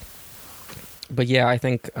 So, but yeah, I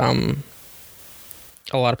think a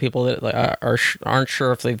lot of people that aren't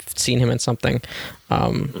sure if they've seen him in something.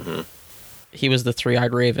 He was the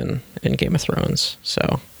three-eyed raven in Game of Thrones.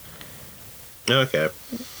 So, Okay.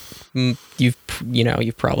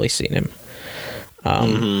 you've probably seen him.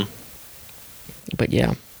 But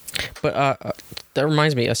yeah, but that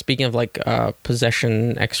reminds me. Speaking of like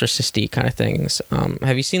possession, exorcisty kind of things,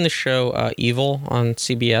 have you seen the show Evil on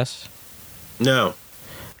CBS? No.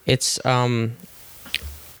 It's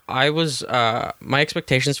I was my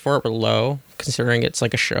expectations for it were low, considering it's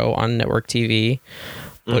like a show on network TV,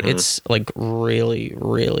 but it's like really,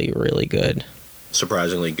 really, really good.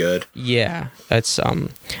 Surprisingly good. Yeah, it's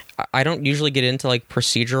I don't usually get into like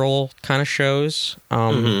procedural kind of shows.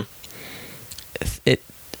 It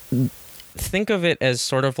think of it as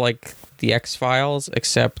sort of like the X-Files,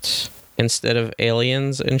 except instead of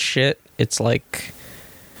aliens and shit, it's like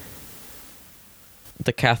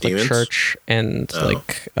the Catholic Demons? Church and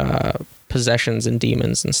like possessions and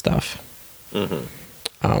demons and stuff.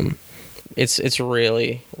 It's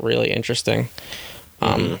really, really interesting.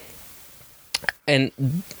 And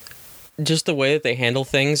just the way that they handle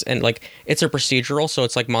things, and like it's a procedural, so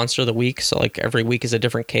it's like Monster of the Week, so like every week is a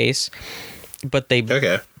different case, but they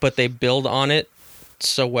build on it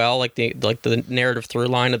so well, like the narrative through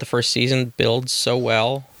line of the first season builds so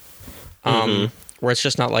well, where it's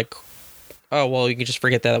just not like, oh well, you can just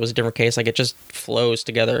forget that was a different case. Like it just flows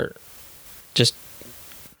together just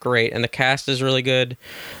great, and the cast is really good,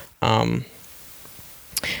 and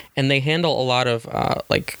they handle a lot of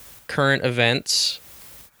like current events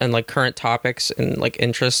and like current topics and like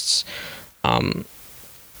interests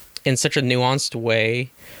in such a nuanced way,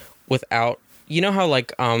 without, you know how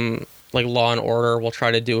like Law and Order will try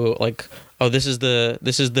to do like, oh, this is the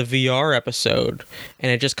VR episode,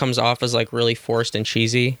 and it just comes off as like really forced and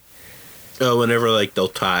cheesy. Oh, whenever like they'll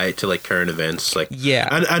tie it to like current events, like yeah,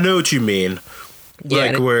 I know what you mean. Yeah,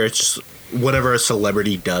 like where it's whenever a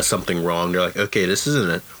celebrity does something wrong, they're like, okay, this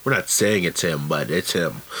isn't we're not saying it's him, but it's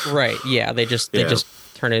him. Right. Yeah. They just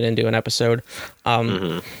turn it into an episode.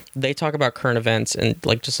 They talk about current events in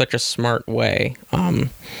like just such a smart way.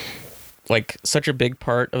 Like such a big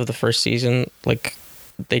part of the first season, like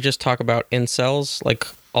they just talk about incels like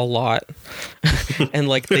a lot, and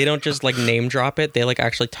like they don't just like name drop it. They like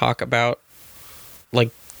actually talk about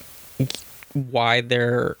like why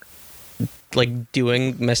they're like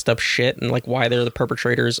doing messed up shit, and like why they're the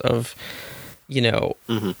perpetrators of, you know,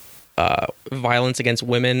 violence against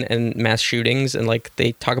women and mass shootings, and like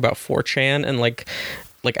they talk about 4chan and like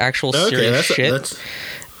actual serious shit.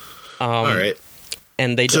 All right.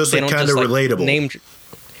 And they so they don't kind just of like relatable.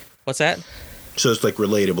 What's that? So it's like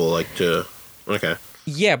relatable, like to okay.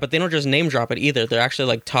 Yeah, but they don't just name drop it either. They're actually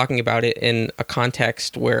like talking about it in a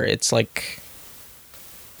context where it's like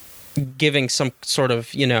giving some sort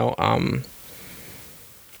of, you know,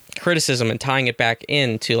 criticism and tying it back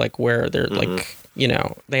into like where they're like, you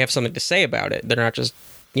know, they have something to say about it. They're not just,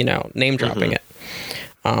 you know, name dropping it.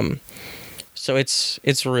 So it's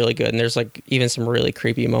really good, and there's like even some really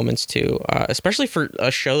creepy moments too, especially for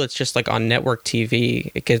a show that's just like on network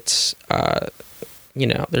TV. It gets, you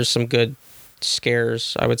know, there's some good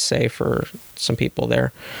scares, I would say, for some people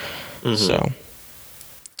there. So,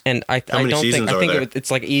 and I don't think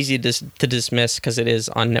it's like easy to dismiss because it is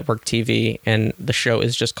on network TV, and the show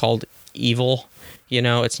is just called Evil. You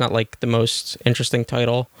know, it's not like the most interesting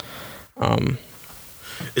title.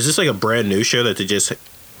 Is this like a brand new show that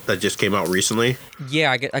just came out recently?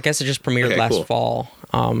 Yeah, I guess it just premiered last fall.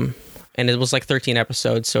 And it was like 13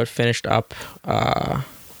 episodes, so it finished up, I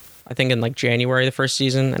think in like January, the first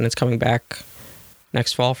season, and it's coming back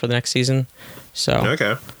next fall for the next season. So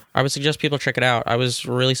I would suggest people check it out. I was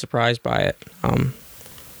really surprised by it.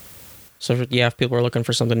 So yeah, if people are looking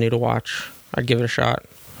for something new to watch, I'd give it a shot.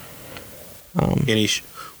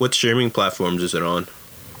 What streaming platforms is it on?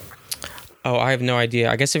 Oh, I have no idea.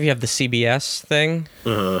 I guess if you have the CBS thing,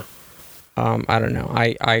 I don't know.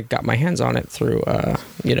 I got my hands on it through,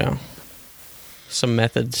 you know, some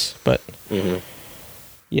methods, but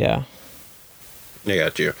yeah. I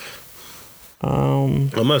got you.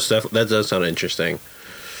 Almost that does sound interesting.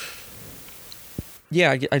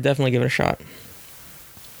 Yeah, I definitely give it a shot.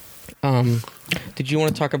 Did you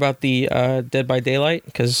want to talk about the Dead by Daylight?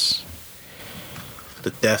 Because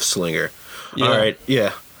The Death Slinger. Yeah. All right,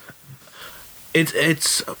 yeah.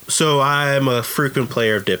 It's so I'm a frequent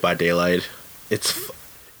player of Dead by Daylight.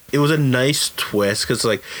 It was a nice twist because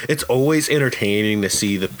like it's always entertaining to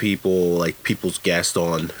see the people's guessed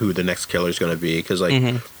on who the next killer is going to be because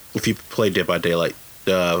like if you play Dead by Daylight,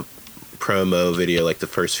 the promo video, like the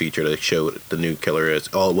first feature that showed the new killer is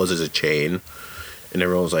all it was is a chain, and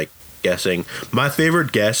everyone was like guessing. My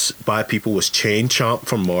favorite guess by people was Chain Chomp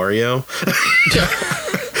from Mario.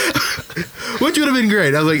 Which would have been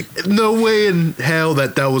great. I was like, no way in hell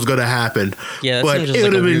that was going to happen. Yeah, but it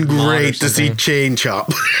would have been great to see Chain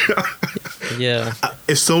Chomp. Yeah.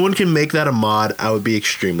 If someone can make that a mod, I would be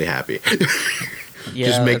extremely happy. Yeah,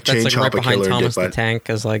 just make Chain like Chomp right a behind killer. Thomas the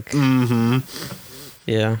Tank is like.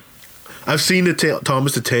 Yeah. I've seen the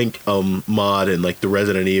Thomas the Tank mod in like the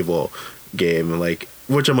Resident Evil game, like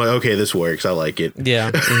which I'm like, okay, this works. I like it.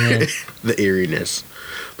 Yeah. The eeriness,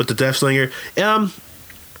 but the Death Slinger,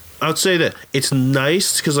 I would say that it's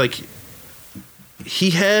nice because like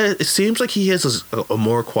it seems like he has a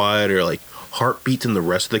more quieter like heartbeat than the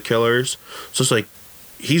rest of the killers. So it's like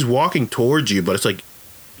he's walking towards you, but it's like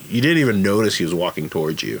you didn't even notice he was walking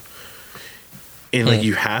towards you. And like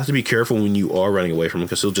you have to be careful when you are running away from him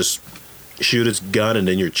because he'll just shoot his gun and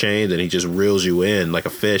then you're chained and he just reels you in like a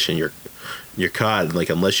fish and you're caught. And,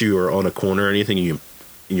 like unless you are on a corner or anything and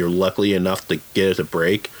you're lucky enough to get it to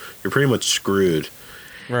break, you're pretty much screwed.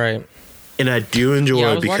 Right. And I do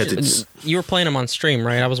enjoy it because you were playing him on stream,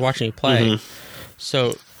 right? I was watching you play.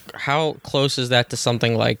 So how close is that to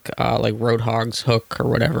something like Roadhog's Hook or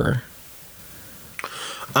whatever?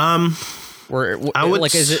 Where I would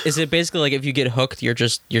like is it basically like if you get hooked, you're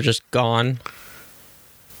just gone?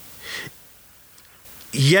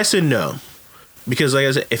 Yes and no, because like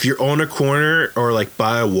I said, if you're on a corner or like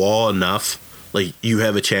by a wall enough, like you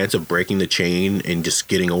have a chance of breaking the chain and just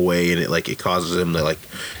getting away, and it causes him to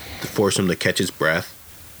force him to catch his breath.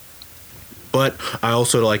 But I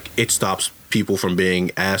also it stops people from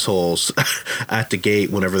being assholes at the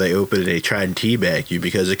gate whenever they open and they try and teabag you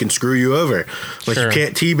because it can screw you over. Like you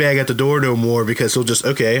can't teabag at the door no more because he'll just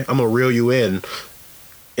I'm gonna reel you in,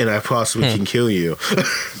 and I possibly can kill you.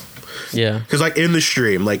 Yeah, because like in the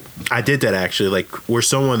stream, like I did that actually, like where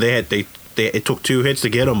someone it took 2 hits to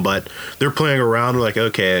get him, but they're playing around. We're like,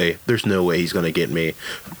 okay, there's no way he's gonna get me.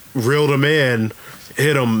 Reeled him in,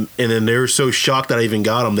 hit him, and then they were so shocked that I even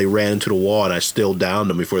got him, they ran into the wall, and I still downed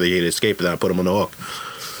them before they could escape, and then I put him on the hook.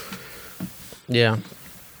 Yeah.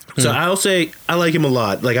 So I'll say I like him a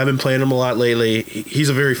lot. Like I've been playing him a lot lately. He's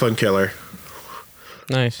a very fun killer.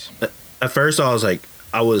 Nice. At first,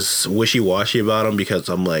 I was wishy-washy about him because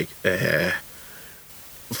I'm like,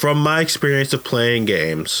 From my experience of playing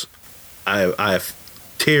games, I have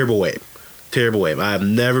terrible aim. I have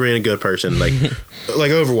never been a good person. Like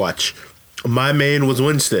Overwatch, my main was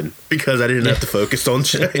Winston because I didn't have to focus on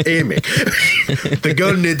aiming. The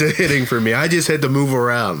gun did the hitting for me. I just had to move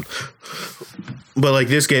around. But like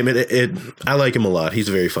this game, I like him a lot. He's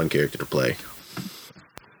a very fun character to play.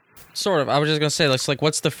 Sort of. I was just gonna say, like,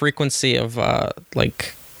 what's the frequency of how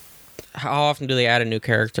often do they add a new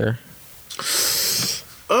character?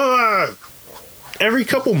 Every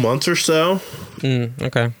couple months or so.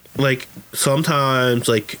 Okay. Like sometimes,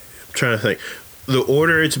 like I'm trying to think. The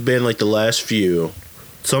order it's been like the last few.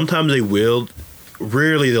 Sometimes they will.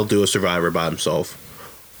 Rarely they'll do a survivor by himself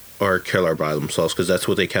or a killer by themselves because that's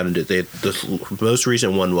what they kind of did. The most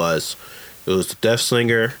recent one was the Death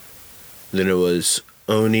Slinger, then it was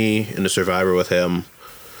Oni and the survivor with him,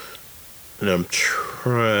 and I'm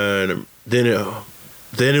trying to.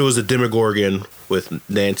 Then it was the Demogorgon with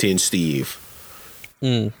Nancy and Steve.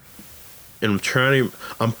 And I'm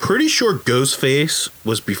pretty sure Ghostface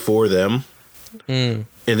was before them. And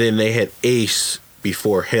then they had Ace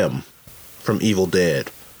before him from Evil Dead.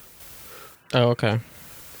 Oh, okay.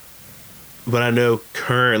 But I know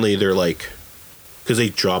currently they're because they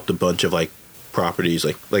dropped a bunch of properties,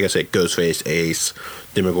 like I said, Ghostface, Ace,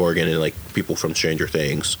 Demogorgon, and people from Stranger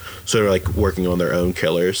Things. So they're working on their own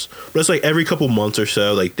killers. But it's every couple months or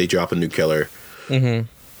so, they drop a new killer.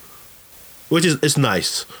 Which it's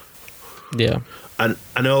nice. Yeah. I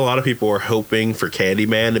know a lot of people are hoping for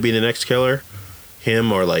Candyman to be the next killer.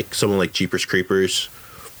 Him or someone like Jeepers Creepers.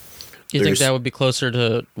 You think that would be closer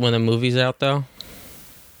to when the movie's out, though?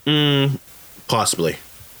 Possibly.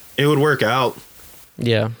 It would work out.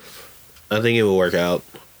 Yeah. I think it would work out.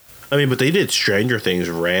 I mean, but they did Stranger Things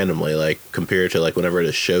randomly, compared to whenever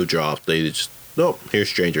the show dropped, they just, here's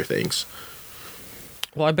Stranger Things.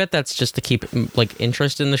 Well, I bet that's just to keep like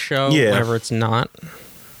interest in the show whenever it's not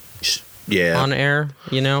on air,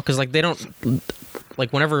 you know? Because like they don't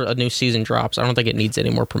like whenever a new season drops, I don't think it needs any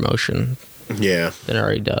more promotion. Yeah, than it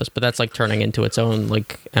already does. But that's like turning into its own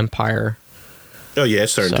like empire. Oh yeah,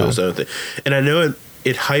 it's turning into its own thing. And I know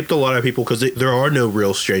it hyped a lot of people because there are no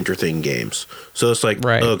real Stranger Things games. So it's like,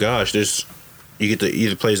 oh gosh, you get to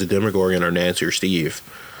either play as a Demogorgon or Nancy or Steve.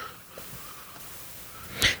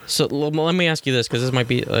 So let me ask you this, because this might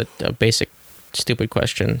be a basic stupid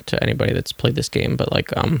question to anybody that's played this game, but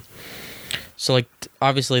like so like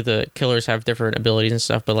obviously the killers have different abilities and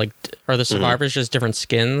stuff, but like are the survivors just different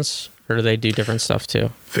skins, or do they do different stuff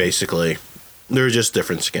too? Basically, they're just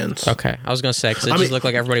different skins. Okay, I was gonna say, because it just looked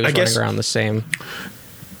like everybody was running around the same.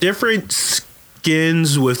 Different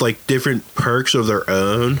skins with like different perks of their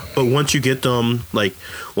own, but once you get them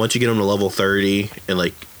to level 30, and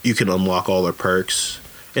like you can unlock all their perks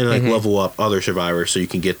and like level up other survivors so you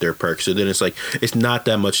can get their perks. So then it's not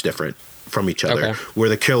that much different from each other. Okay. Where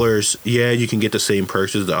the killers, you can get the same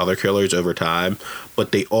perks as the other killers over time,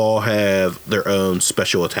 but they all have their own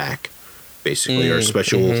special attack, basically, or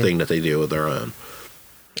special thing that they do with their own.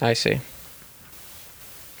 I see.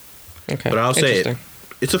 Okay. But I'll say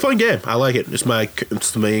it's a fun game. I like it. It's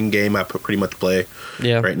the main game I pretty much play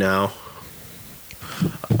right now.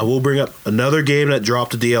 I will bring up another game that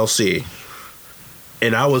dropped a DLC.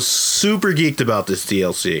 And I was super geeked about this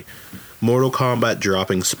DLC. Mortal Kombat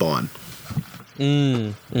dropping Spawn.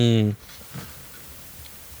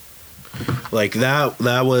 Like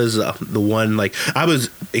that was the one, like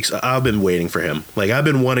I've been waiting for him. Like I've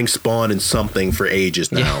been wanting Spawn in something for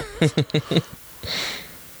ages now.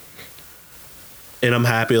 And I'm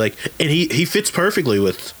happy, like, and he fits perfectly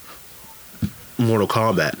with Mortal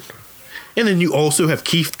Kombat. And then you also have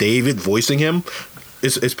Keith David voicing him.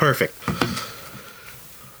 It's perfect.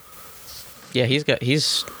 Yeah,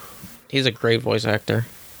 he's a great voice actor.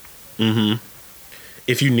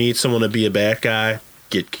 If you need someone to be a bad guy,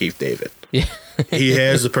 get Keith David. Yeah. He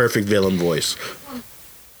has the perfect villain voice.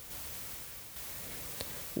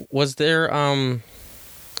 Was there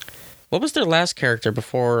what was their last character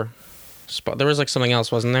before there was like something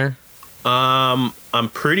else, wasn't there? I'm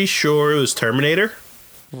pretty sure it was Terminator.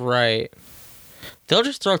 Right. They'll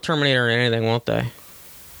just throw Terminator in anything, won't they?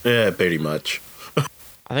 Yeah, pretty much.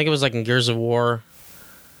 I think it was like in Gears of War.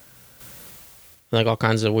 Like all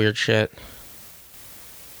kinds of weird shit.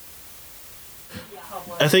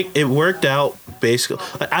 I think it worked out basically.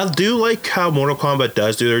 I do like how Mortal Kombat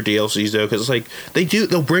does do their DLCs though, because it's like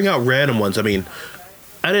they'll bring out random ones. I mean,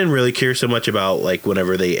 I didn't really care so much about like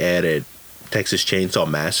whenever they added Texas Chainsaw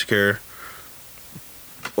Massacre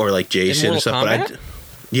or like Jason and stuff. Kombat?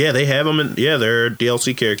 But they have them in. Yeah, they're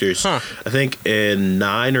DLC characters. I think in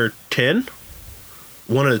 9 or 10.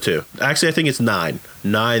 One of the two. Actually, I think it's 9.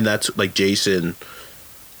 9, that's like Jason,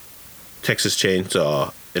 Texas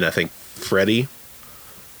Chainsaw, and I think Freddy.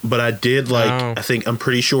 But I did like, I'm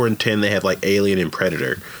pretty sure in 10 they have like Alien and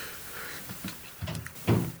Predator.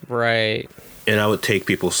 Right. And I would take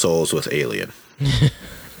people's souls with Alien.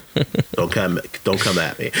 Don't come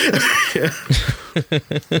at me.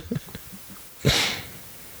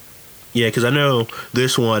 Yeah, because I know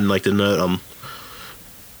this one, like the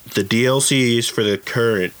DLCs for the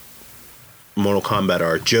current Mortal Kombat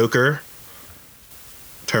are Joker,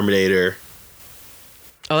 Terminator.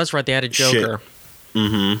 Oh, that's right. They added Joker.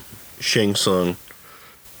 Shang Tsung,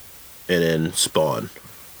 and then Spawn.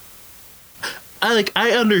 I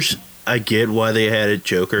get why they added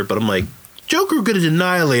Joker, but I'm like, Joker would get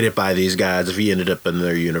annihilated by these guys if he ended up in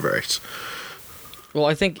their universe. Well,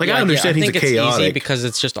 I think I understand he's it's chaotic. easy because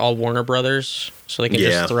it's just all Warner Brothers, so they can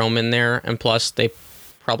just throw him in there, and plus they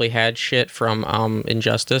probably had shit from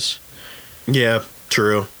Injustice. Yeah,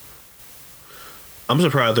 true. I'm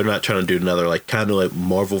surprised they're not trying to do another, like, kind of like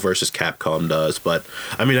Marvel versus Capcom does, but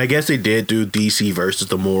I mean, I guess they did do DC versus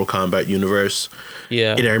the Mortal Kombat universe.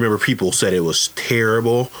 Yeah. And I remember people said it was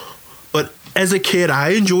terrible, but as a kid,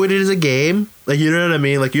 I enjoyed it as a game. Like, you know what I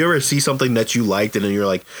mean? Like, you ever see something that you liked and then you're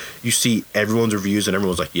like, you see everyone's reviews and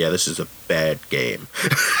everyone's like, yeah, this is a bad game.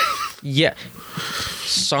 Yeah.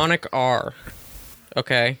 Sonic R.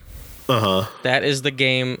 Okay. That is the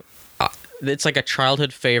game. It's like a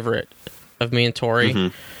childhood favorite of me and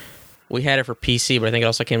Tori. We had it for PC, but I think it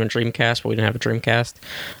also came in Dreamcast, but we didn't have a Dreamcast.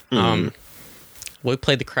 We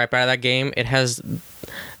played the crap out of that game. It has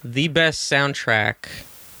the best soundtrack.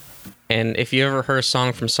 And if you ever heard a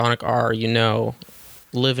song from Sonic R, you know,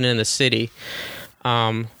 Living in the City.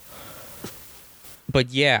 But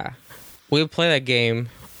yeah, we would play that game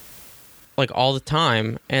like all the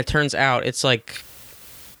time, and it turns out it's like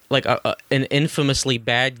an infamously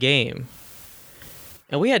bad game.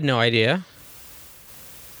 And we had no idea.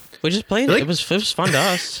 We just played it. It was fun to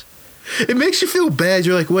us. It makes you feel bad.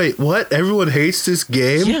 You're like, wait, what? Everyone hates this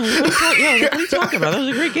game? Yeah, what are you talking about? That was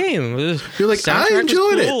a great game. You're like, I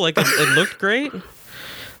enjoyed it. Like, it looked great.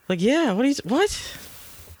 Like, yeah, what?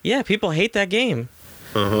 Yeah, people hate that game.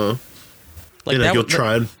 Uh-huh. Like, you'll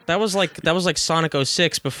try. That was like Sonic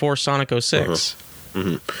 06 before Sonic 06. Uh-huh.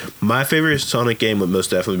 Mm-hmm. My favorite Sonic game would most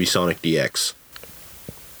definitely be Sonic DX.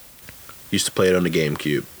 Used to play it on the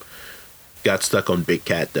GameCube. Got stuck on Big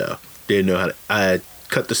Cat, though. Didn't know how to... I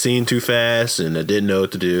cut the scene too fast, and I didn't know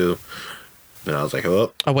what to do. And I was like,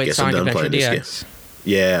 oh wait, guess Sonic I'm done Adventure playing DX. this game.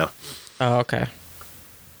 Yeah. Oh, okay.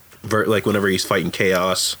 Like, whenever he's fighting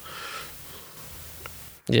Chaos.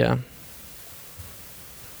 Yeah.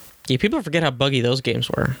 Yeah, people forget how buggy those games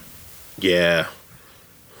were. Yeah.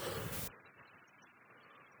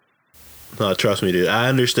 No, trust me, dude. I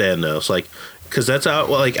understand, though. It's like... Because that's how...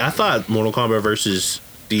 Well, like, I thought Mortal Kombat versus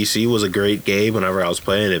DC was a great game whenever I was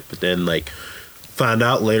playing it, but then, like... Find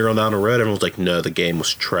out later on down the road, everyone's like, no, the game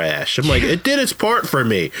was trash. I'm like, it did its part for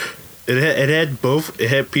me. It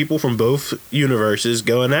had people from both universes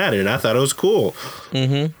going at it, and I thought it was cool.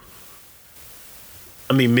 Mm-hmm.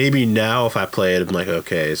 I mean, maybe now if I play it, I'm like,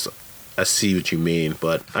 okay, I see what you mean,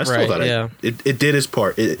 but I still thought it did its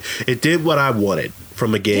part. It did what I wanted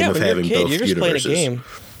from a game of having both universes. You're just playing a game.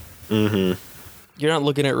 Mm-hmm. You're not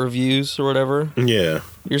looking at reviews or whatever. Yeah.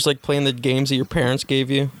 You're just like playing the games that your parents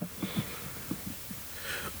gave you.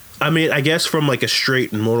 I mean, I guess from like a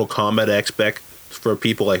straight Mortal Kombat aspect for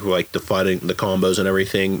people like defining the combos and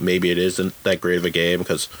everything, maybe it isn't that great of a game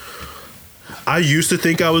because I used to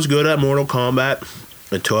think I was good at Mortal Kombat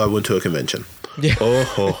until I went to a convention. Yeah.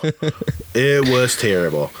 Oh, it was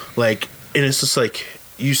terrible. Like, and it's just like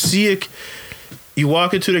you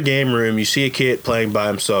walk into the game room, you see a kid playing by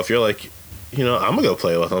himself. You're like, I'm gonna go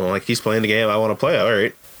play with him. Like, he's playing the game I want to play. All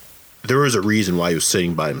right. There was a reason why he was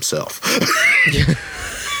sitting by himself.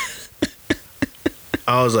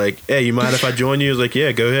 I was like, hey, you mind if I join you? He was like,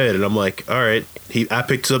 yeah, go ahead. And I'm like, all right. I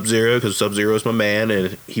picked Sub-Zero because Sub-Zero is my man,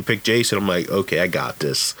 and he picked Jason. I'm like, okay, I got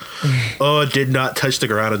this. Oh, it did not touch the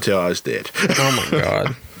ground until I was dead. Oh, my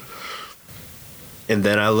God. And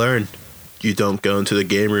then I learned you don't go into the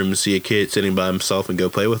game room and see a kid sitting by himself and go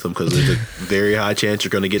play with him because there's a very high chance you're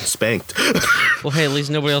going to get spanked. Well, hey, at least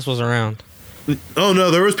nobody else was around. Oh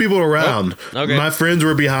no, there was people around. Oh, okay. My friends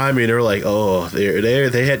were behind me and they were like, oh,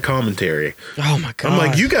 they had commentary. Oh my God. I'm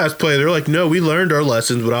like, you guys play. They're like, no, we learned our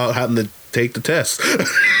lessons without having to take the test.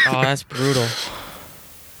 Oh, that's brutal.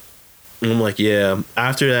 And I'm like, yeah.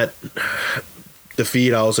 After that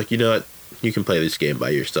defeat, I was like, you know what? You can play this game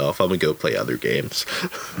by yourself. I'm gonna go play other games.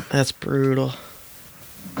 That's brutal.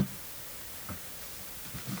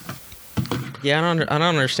 Yeah, I don't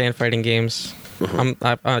understand fighting games.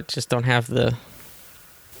 I just don't have the.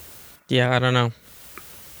 Yeah, I don't know.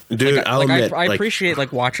 Dude, like, I'll admit, I appreciate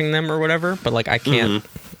like watching them or whatever, but like I can't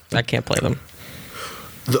play them.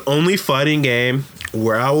 The only fighting game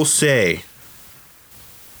where I will say,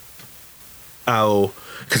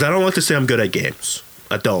 because I don't like to say I'm good at games.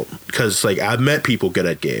 I don't, because like I've met people good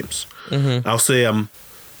at games. Mm-hmm. I'll say I'm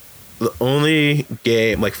the only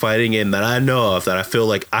game, like fighting game that I know of that I feel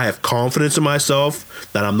like I have confidence in myself,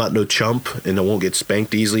 that I'm not no chump and I won't get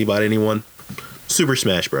spanked easily by anyone. Super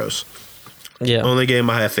Smash Bros. Yeah. Only game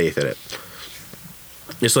I have faith in it.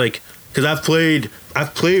 It's like, because I've played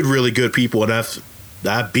really good people and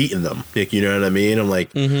I've beaten them. Like, you know what I mean? I'm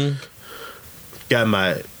like, got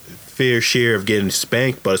my fair share of getting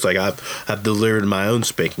spanked, but it's like I've delivered my own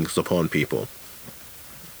spankings upon people.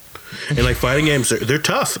 And like fighting games, they're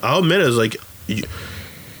tough. I'll admit it. It's like,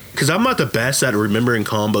 because I'm not the best at remembering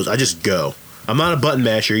combos. I just go. I'm not a button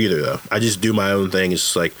masher either, though. I just do my own thing. It's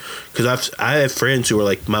just like, because I have friends who are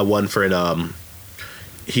like, my one friend,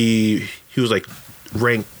 he was like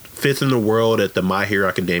ranked 5th in the world at the My Hero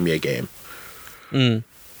Academia game.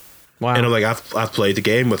 Wow. And I'm like, I've played the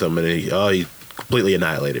game with him, and he completely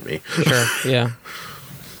annihilated me. Sure. Yeah.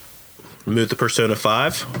 Moved to Persona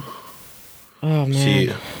 5. Oh man.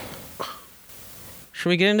 See, should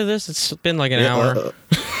we get into this? It's been like an hour.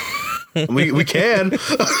 We can.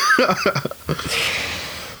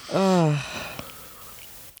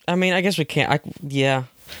 I mean, I guess we can't. Yeah.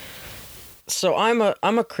 So I'm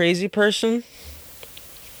a crazy person.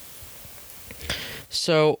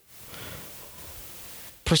 So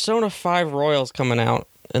Persona 5 Royal's coming out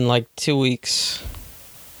in like 2 weeks.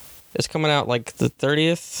 It's coming out like the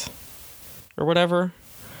 30th or whatever.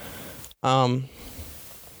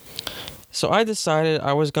 So I decided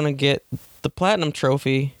I was going to get the Platinum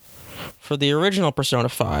Trophy for the original Persona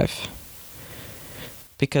 5.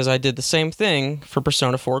 Because I did the same thing for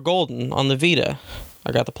Persona 4 Golden on the Vita.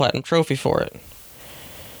 I got the platinum trophy for it.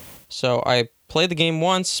 So I played the game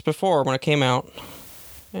once before when it came out,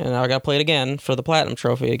 and now I got to play it again for the platinum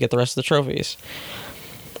trophy to get the rest of the trophies.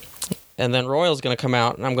 And then Royal's going to come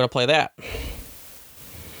out, and I'm going to play that.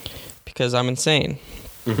 Because I'm insane.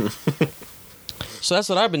 So that's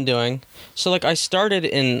what I've been doing. So, like, I started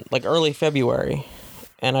in, like, early February,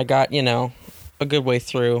 and I got, you know, a good way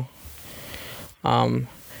through. And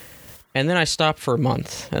then I stopped for a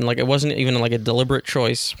month, and, like, it wasn't even, like, a deliberate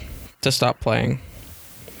choice to stop playing.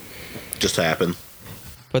 Just happened.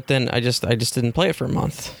 But then I just didn't play it for a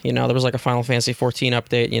month. You know, there was, like, a Final Fantasy 14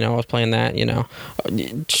 update, you know, I was playing that, you know.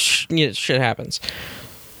 Shit happens.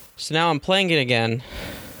 So now I'm playing it again,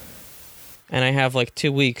 and I have, like,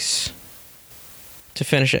 2 weeks to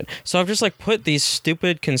finish it. So I've just, like, put these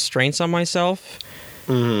stupid constraints on myself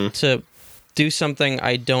to do something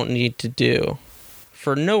I don't need to do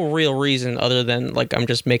for no real reason other than, like, I'm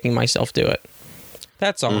just making myself do it.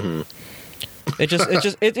 That's all.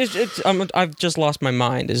 I've just lost my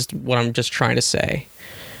mind is what I'm just trying to say.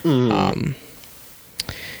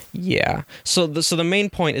 Yeah. So the main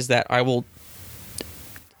point is that I will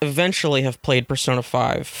eventually have played Persona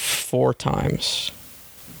 5 4 times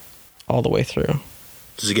all the way through.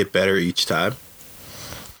 Does it get better each time?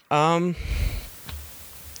 I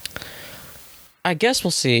guess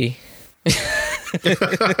we'll see.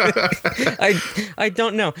 I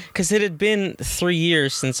don't know, because it had been 3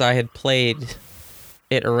 years since I had played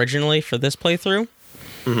it originally for this playthrough.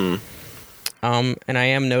 And I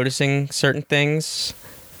am noticing certain things,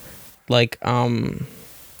 like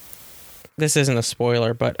this isn't a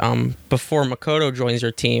spoiler, but before Makoto joins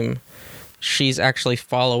your team, she's actually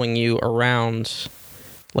following you around,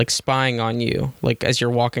 like spying on you, like as you're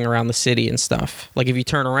walking around the city and stuff. Like if you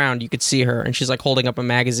turn around, you could see her, and she's like holding up a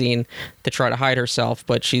magazine to try to hide herself,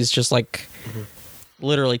 but she's just like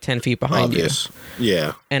literally 10 feet behind you.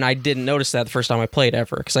 Yeah. And I didn't notice that the first time I played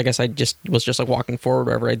ever, because I guess I just was just like walking forward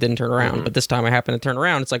wherever I didn't turn around. But this time I happened to turn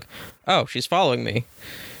around. It's like, oh, she's following me.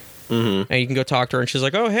 And you can go talk to her, and she's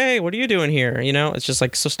like, oh, hey, what are you doing here? You know, it's just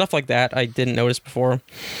like, so stuff like that I didn't notice before.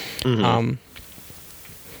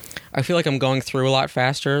 I feel like I'm going through a lot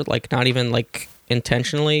faster, like not even like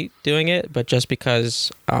intentionally doing it, but just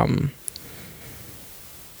because I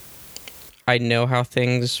know how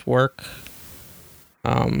things work.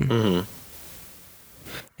 And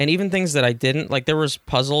even things that I didn't, like there was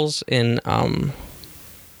puzzles in, I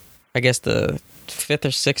guess the 5th or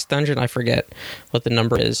 6th dungeon, I forget what the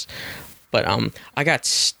number is, but I got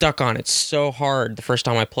stuck on it so hard the first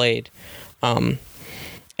time I played.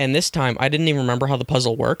 And this time, I didn't even remember how the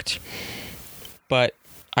puzzle worked, but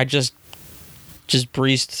I just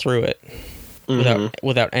breezed through it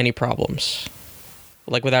without any problems,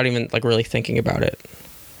 like without even like really thinking about it.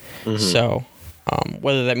 So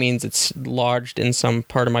whether that means it's lodged in some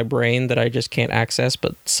part of my brain that I just can't access,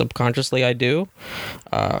 but subconsciously I do,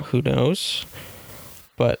 who knows?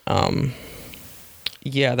 But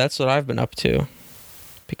yeah, that's what I've been up to,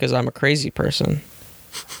 because I'm a crazy person.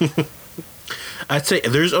 I'd say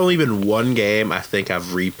there's only been one game I think I've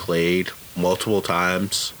replayed multiple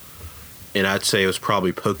times, and I'd say it was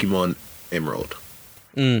probably Pokemon Emerald.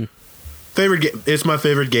 Favorite game. It's my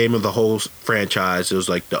favorite game of the whole franchise. It was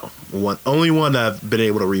like the only one that I've been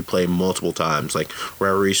able to replay multiple times, like where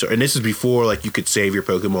I restart. And this is before like you could save your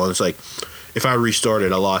Pokemon. It's like if I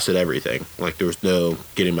restarted, I lost everything. Like there was no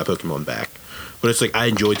getting my Pokemon back. But it's like I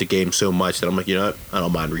enjoyed the game so much that I'm like, you know what? I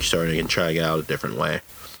don't mind restarting and trying it out a different way.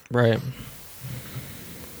 Right.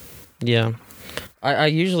 Yeah. I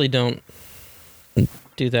usually don't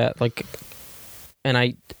do that. Like,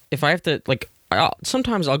 and if I have to, like,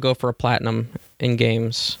 sometimes I'll go for a platinum in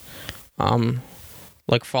games.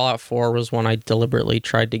 Like Fallout 4 was one I deliberately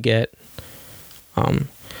tried to get.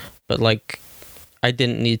 But like, I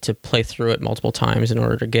didn't need to play through it multiple times in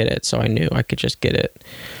order to get it, so I knew I could just get it.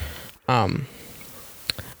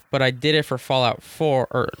 But I did it for Fallout 4,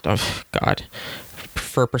 or,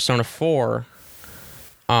 for Persona 4.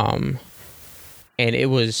 And it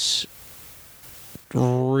was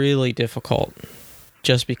really difficult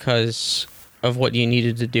just because of what you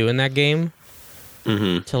needed to do in that game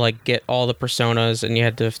to like get all the personas, and you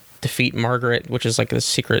had to defeat Margaret, which is like a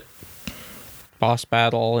secret boss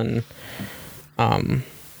battle, and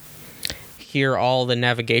hear all the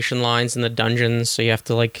navigation lines in the dungeons, so you have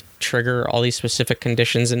to like trigger all these specific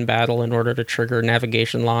conditions in battle in order to trigger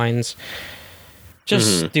navigation lines.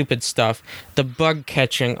 Just stupid stuff. The bug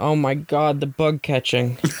catching. Oh my god, the bug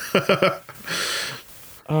catching.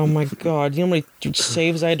 Oh my god, you know how many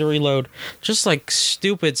saves I had to reload? Just like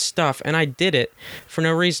stupid stuff, and I did it for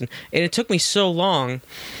no reason. And it took me so long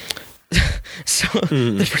So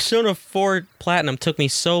the Persona 4 Platinum took me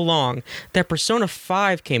so long that Persona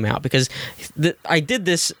 5 came out because I did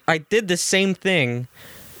this same thing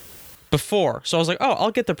before. So I was like, oh,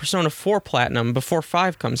 I'll get the Persona 4 Platinum before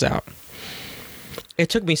 5 comes out. It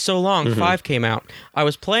took me so long. 5 came out. I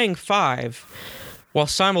was playing 5 while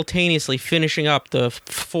simultaneously finishing up the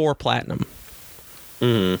 4 Platinum.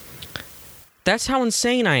 That's how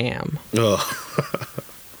insane I am.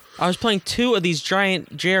 I was playing 2 of these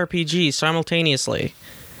giant JRPGs simultaneously.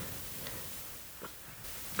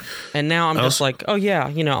 And now I'm just like, oh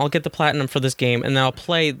yeah, I'll get the Platinum for this game, and then I'll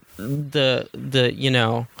play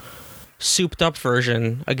the souped up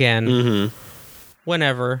version again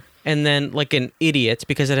whenever. And then, like an idiot,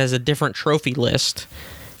 because it has a different trophy list,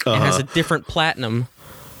 it has a different Platinum,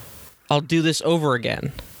 I'll do this over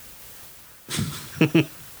again.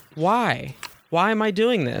 Why? Why am I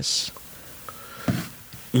doing this?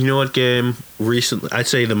 You know what game recently? I'd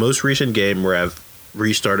say the most recent game where I've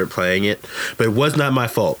restarted playing it, but it was not my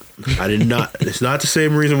fault. I did not. It's not the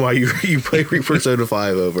same reason why you play Persona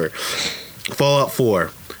 5 over Fallout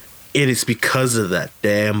 4. It is because of that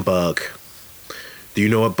damn bug. Do you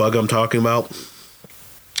know what bug I'm talking about?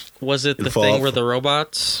 Was it the thing where the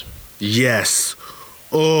robots? Yes.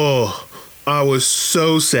 Oh, I was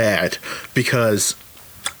so sad because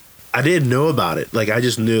I didn't know about it. Like, I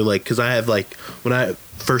just knew, like, because I have, like, when I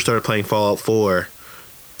first started playing Fallout 4,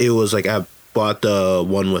 it was like I bought the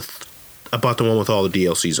one with all the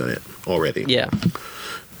DLCs in it already. Yeah.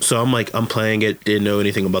 So I'm like, I'm playing it, didn't know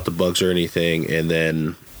anything about the bugs or anything, and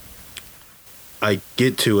then I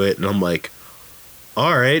get to it, and I'm like,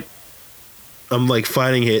 all right. I'm like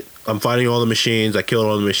fighting it. I'm fighting all the machines. I killed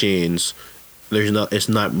all the machines. It's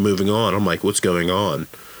not moving on. I'm like, what's going on?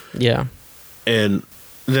 Yeah. And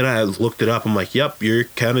then I looked it up. I'm like, yep, you're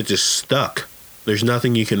kind of just stuck. There's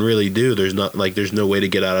nothing you can really do. There's no way to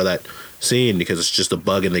get out of that scene because it's just a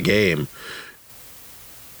bug in the game.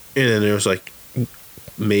 And then there was like,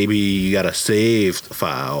 maybe you got a saved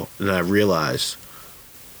file. And I realized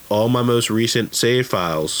all my most recent save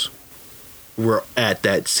files were at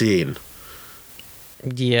that scene.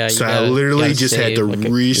 Yeah. So I literally just had to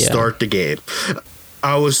restart the game.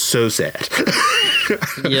 I was so sad.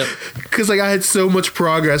 Yep. Because like I had so much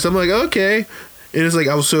progress. I'm like, okay. And it's like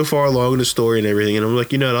I was so far along in the story and everything, and I'm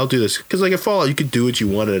like, I'll do this. Because like in Fallout, you could do what you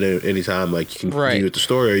wanted at any time. Like you can continue with the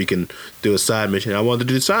story, or you can do a side mission. I wanted to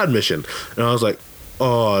do the side mission, and I was like,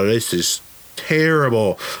 oh, this is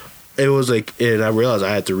terrible. It was like, and I realized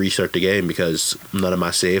I had to restart the game because none of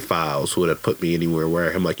my save files would have put me anywhere where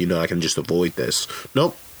I'm like, I can just avoid this.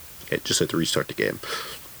 Nope. It just had to restart the game.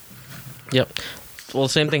 Yep. Well, the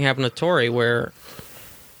same thing happened to Tori, where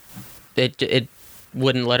it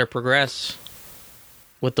wouldn't let her progress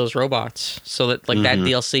with those robots. So that like that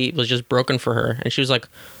DLC was just broken for her. And she was like,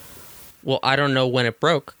 well, I don't know when it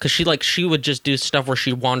broke. Because she would just do stuff where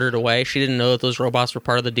she wandered away. She didn't know that those robots were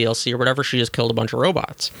part of the DLC or whatever. She just killed a bunch of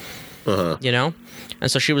robots.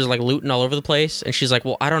 And so she was like looting all over the place. And she's like,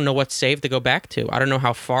 well, I don't know what save to go back to. I don't know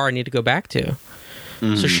how far I need to go back to.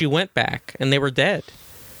 So she went back and they were dead.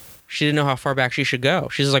 She didn't know how far back she should go.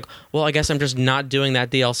 She's like, well, I guess I'm just not doing that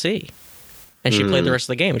DLC. And she played the rest of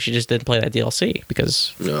the game, and she just didn't play that DLC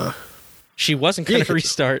because she wasn't going to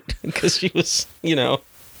restart because she was, No,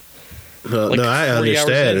 I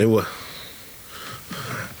understand.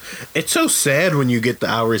 It's so sad when you get the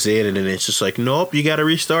hours in, and then it's just like, nope, you got to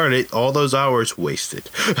restart it. All those hours wasted.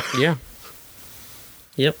 Yeah.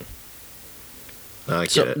 Yep. I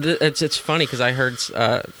get it. It's funny because I heard...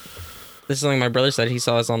 this is something my brother said. He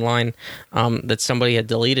saw this online, that somebody had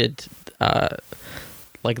deleted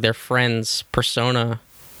like their friend's Persona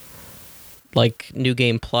like New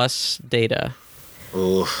Game Plus data.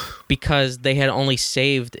 Oof. Because they had only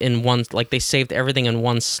saved in one, like they saved everything in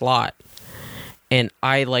one slot. And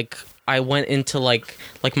I went into like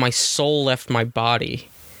my soul left my body.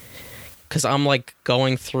 Because I'm like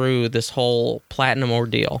going through this whole platinum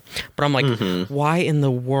ordeal. But I'm like, why in the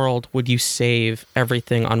world would you save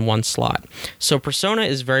everything on one slot? So Persona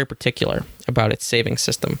is very particular about its saving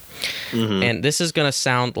system. And this is going to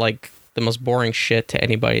sound like the most boring shit to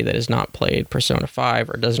anybody that has not played Persona 5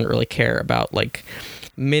 or doesn't really care about like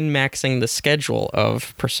min-maxing the schedule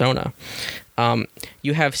of Persona.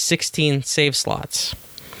 You have 16 save slots.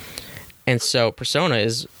 And so Persona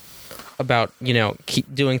is about,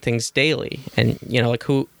 keep doing things daily. And, like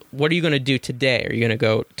what are you going to do today? Are you going to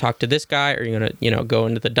go talk to this guy? Are you going to, go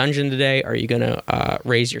into the dungeon today? Are you going to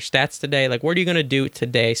raise your stats today? Like, what are you going to do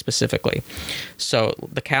today specifically? So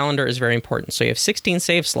the calendar is very important. So you have 16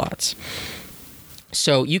 save slots.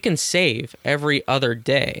 So you can save every other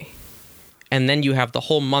day and then you have the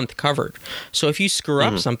whole month covered. So if you screw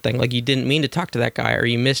up something, like you didn't mean to talk to that guy, or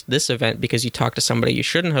you missed this event because you talked to somebody you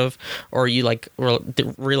shouldn't have, or you like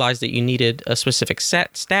realized that you needed a specific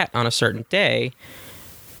stat on a certain day,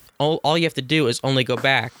 all you have to do is only go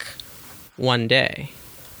back one day.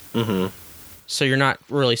 So you're not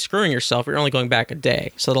really screwing yourself. You're only going back a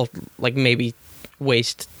day. So it'll like maybe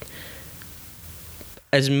waste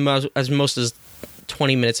as most as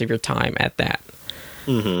 20 minutes of your time at that.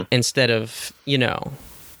 Instead of,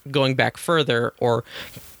 going back further, or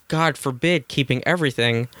God forbid, keeping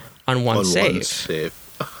everything on one save.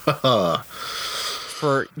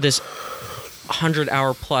 For this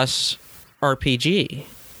 100-hour plus RPG.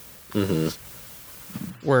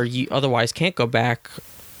 Where you otherwise can't go back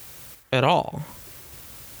at all.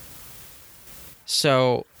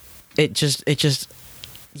 So it just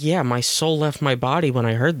my soul left my body when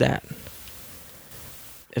I heard that.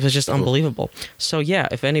 It was just unbelievable. So yeah,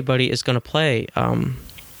 if anybody is going to play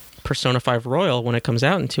Persona 5 Royal when it comes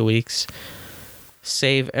out in 2 weeks,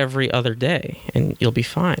 save every other day and you'll be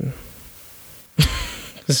fine.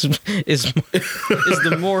 This is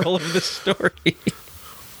the moral of the story.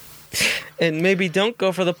 And maybe don't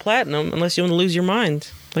go for the platinum unless you want to lose your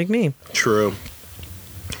mind, like me. True.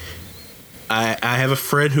 I have a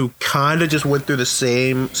friend who kind of just went through the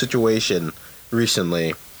same situation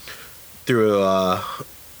recently through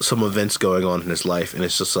some events going on in his life, and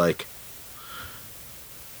it's just like,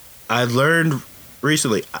 I learned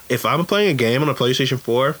recently, if I'm playing a game on a PlayStation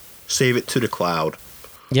 4, save it to the cloud.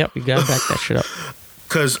 Yep, you gotta back that shit up.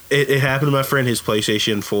 Because it happened to my friend, his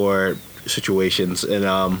PlayStation 4 situations,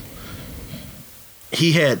 and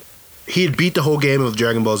he had beat the whole game of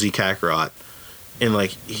Dragon Ball Z Kakarot, and like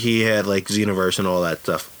he had like Xenoverse and all that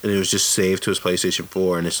stuff, and it was just saved to his PlayStation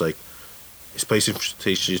 4, and it's like his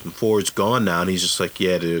PlayStation 4 is gone now, and he's just like,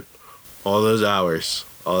 yeah, dude, all those hours,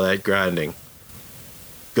 all that grinding,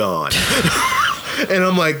 gone. And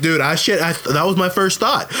I'm like, dude, that was my first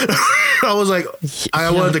thought. I was like,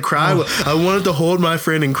 I wanted to cry. I wanted to hold my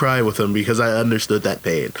friend and cry with him because I understood that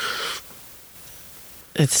pain.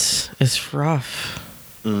 It's rough.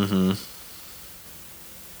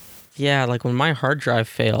 Yeah, like when my hard drive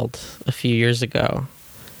failed a few years ago.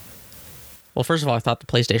 Well, first of all, I thought the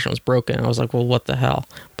PlayStation was broken. I was like, well, what the hell?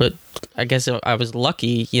 But I guess I was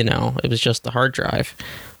lucky, it was just the hard drive.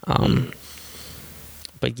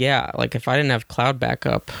 But yeah, like if I didn't have cloud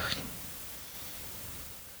backup,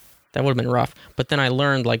 that would have been rough. But then I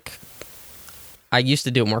learned, like, I used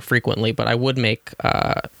to do it more frequently, but I would make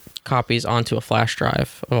copies onto a flash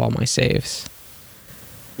drive of all my saves.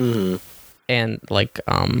 And like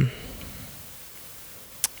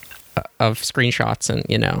of screenshots, and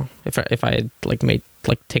if I had like made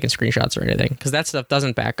like taken screenshots or anything, because that stuff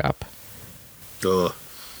doesn't back up.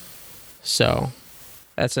 So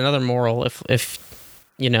that's another moral. If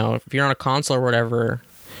you're on a console or whatever,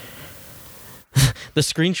 the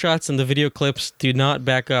screenshots and the video clips do not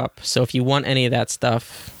back up. So if you want any of that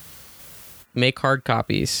stuff, make hard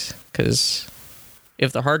copies, because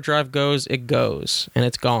if the hard drive goes, it goes, and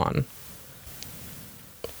it's gone.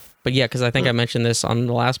 But yeah, because I think I mentioned this on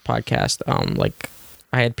the last podcast. Like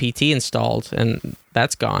I had PT installed, and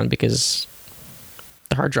that's gone because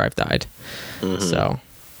the hard drive died. So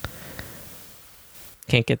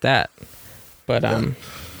can't get that. But at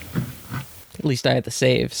least I had the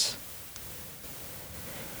saves.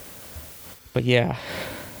 But yeah,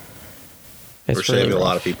 we're saving really a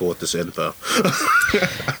lot of people with this info,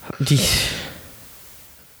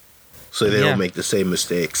 so they don't make the same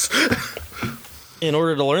mistakes. In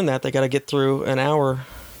order to learn that, they got to get through an hour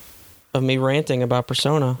of me ranting about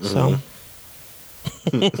Persona. So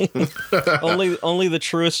only the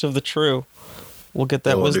truest of the true will get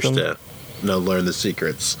that wisdom. Understand. No, learn the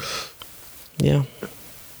secrets. Yeah.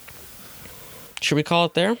 Should we call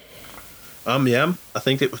it there? Yeah. I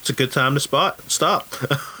think it's a good time to stop.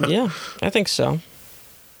 Yeah, I think so.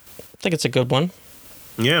 I think it's a good one.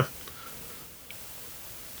 Yeah.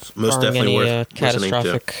 It's most barring definitely any worth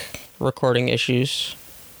catastrophic recording issues.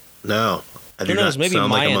 No, I do Who knows? not Maybe sound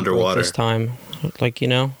my like I'm end underwater this time. Like,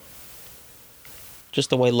 just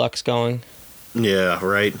the way luck's going. Yeah,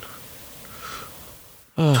 right.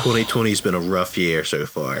 2020's been a rough year so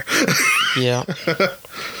far. Yeah.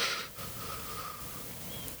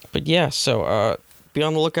 But yeah, so be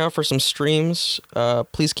on the lookout for some streams.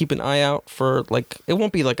 Please keep an eye out for, like, it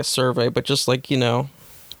won't be like a survey, but just like,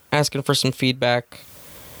 asking for some feedback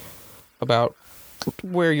about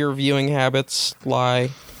where your viewing habits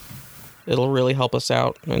lie. It'll really help us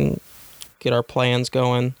out and get our plans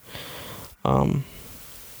going.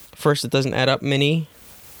 First It Doesn't Add Up mini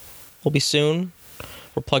will be soon.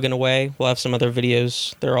 we're plugging away. We'll have some other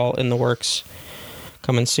videos. They're all in the works,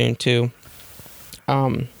 coming soon too.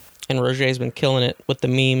 And Roger's been killing it with the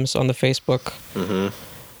memes on the Facebook. Mm-hmm.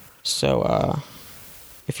 So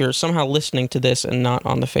if you're somehow listening to this and not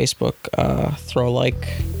on the Facebook, throw a like.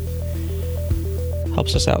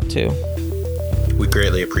 Helps us out too. We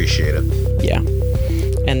greatly appreciate it. Yeah.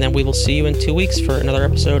 And then we will see you in 2 weeks for another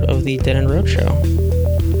episode of the Dead End Road Show.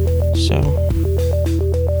 So,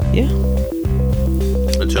 yeah.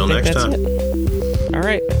 Until next time. It. All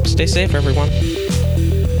right. Stay safe, everyone.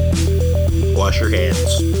 Wash your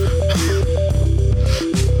hands.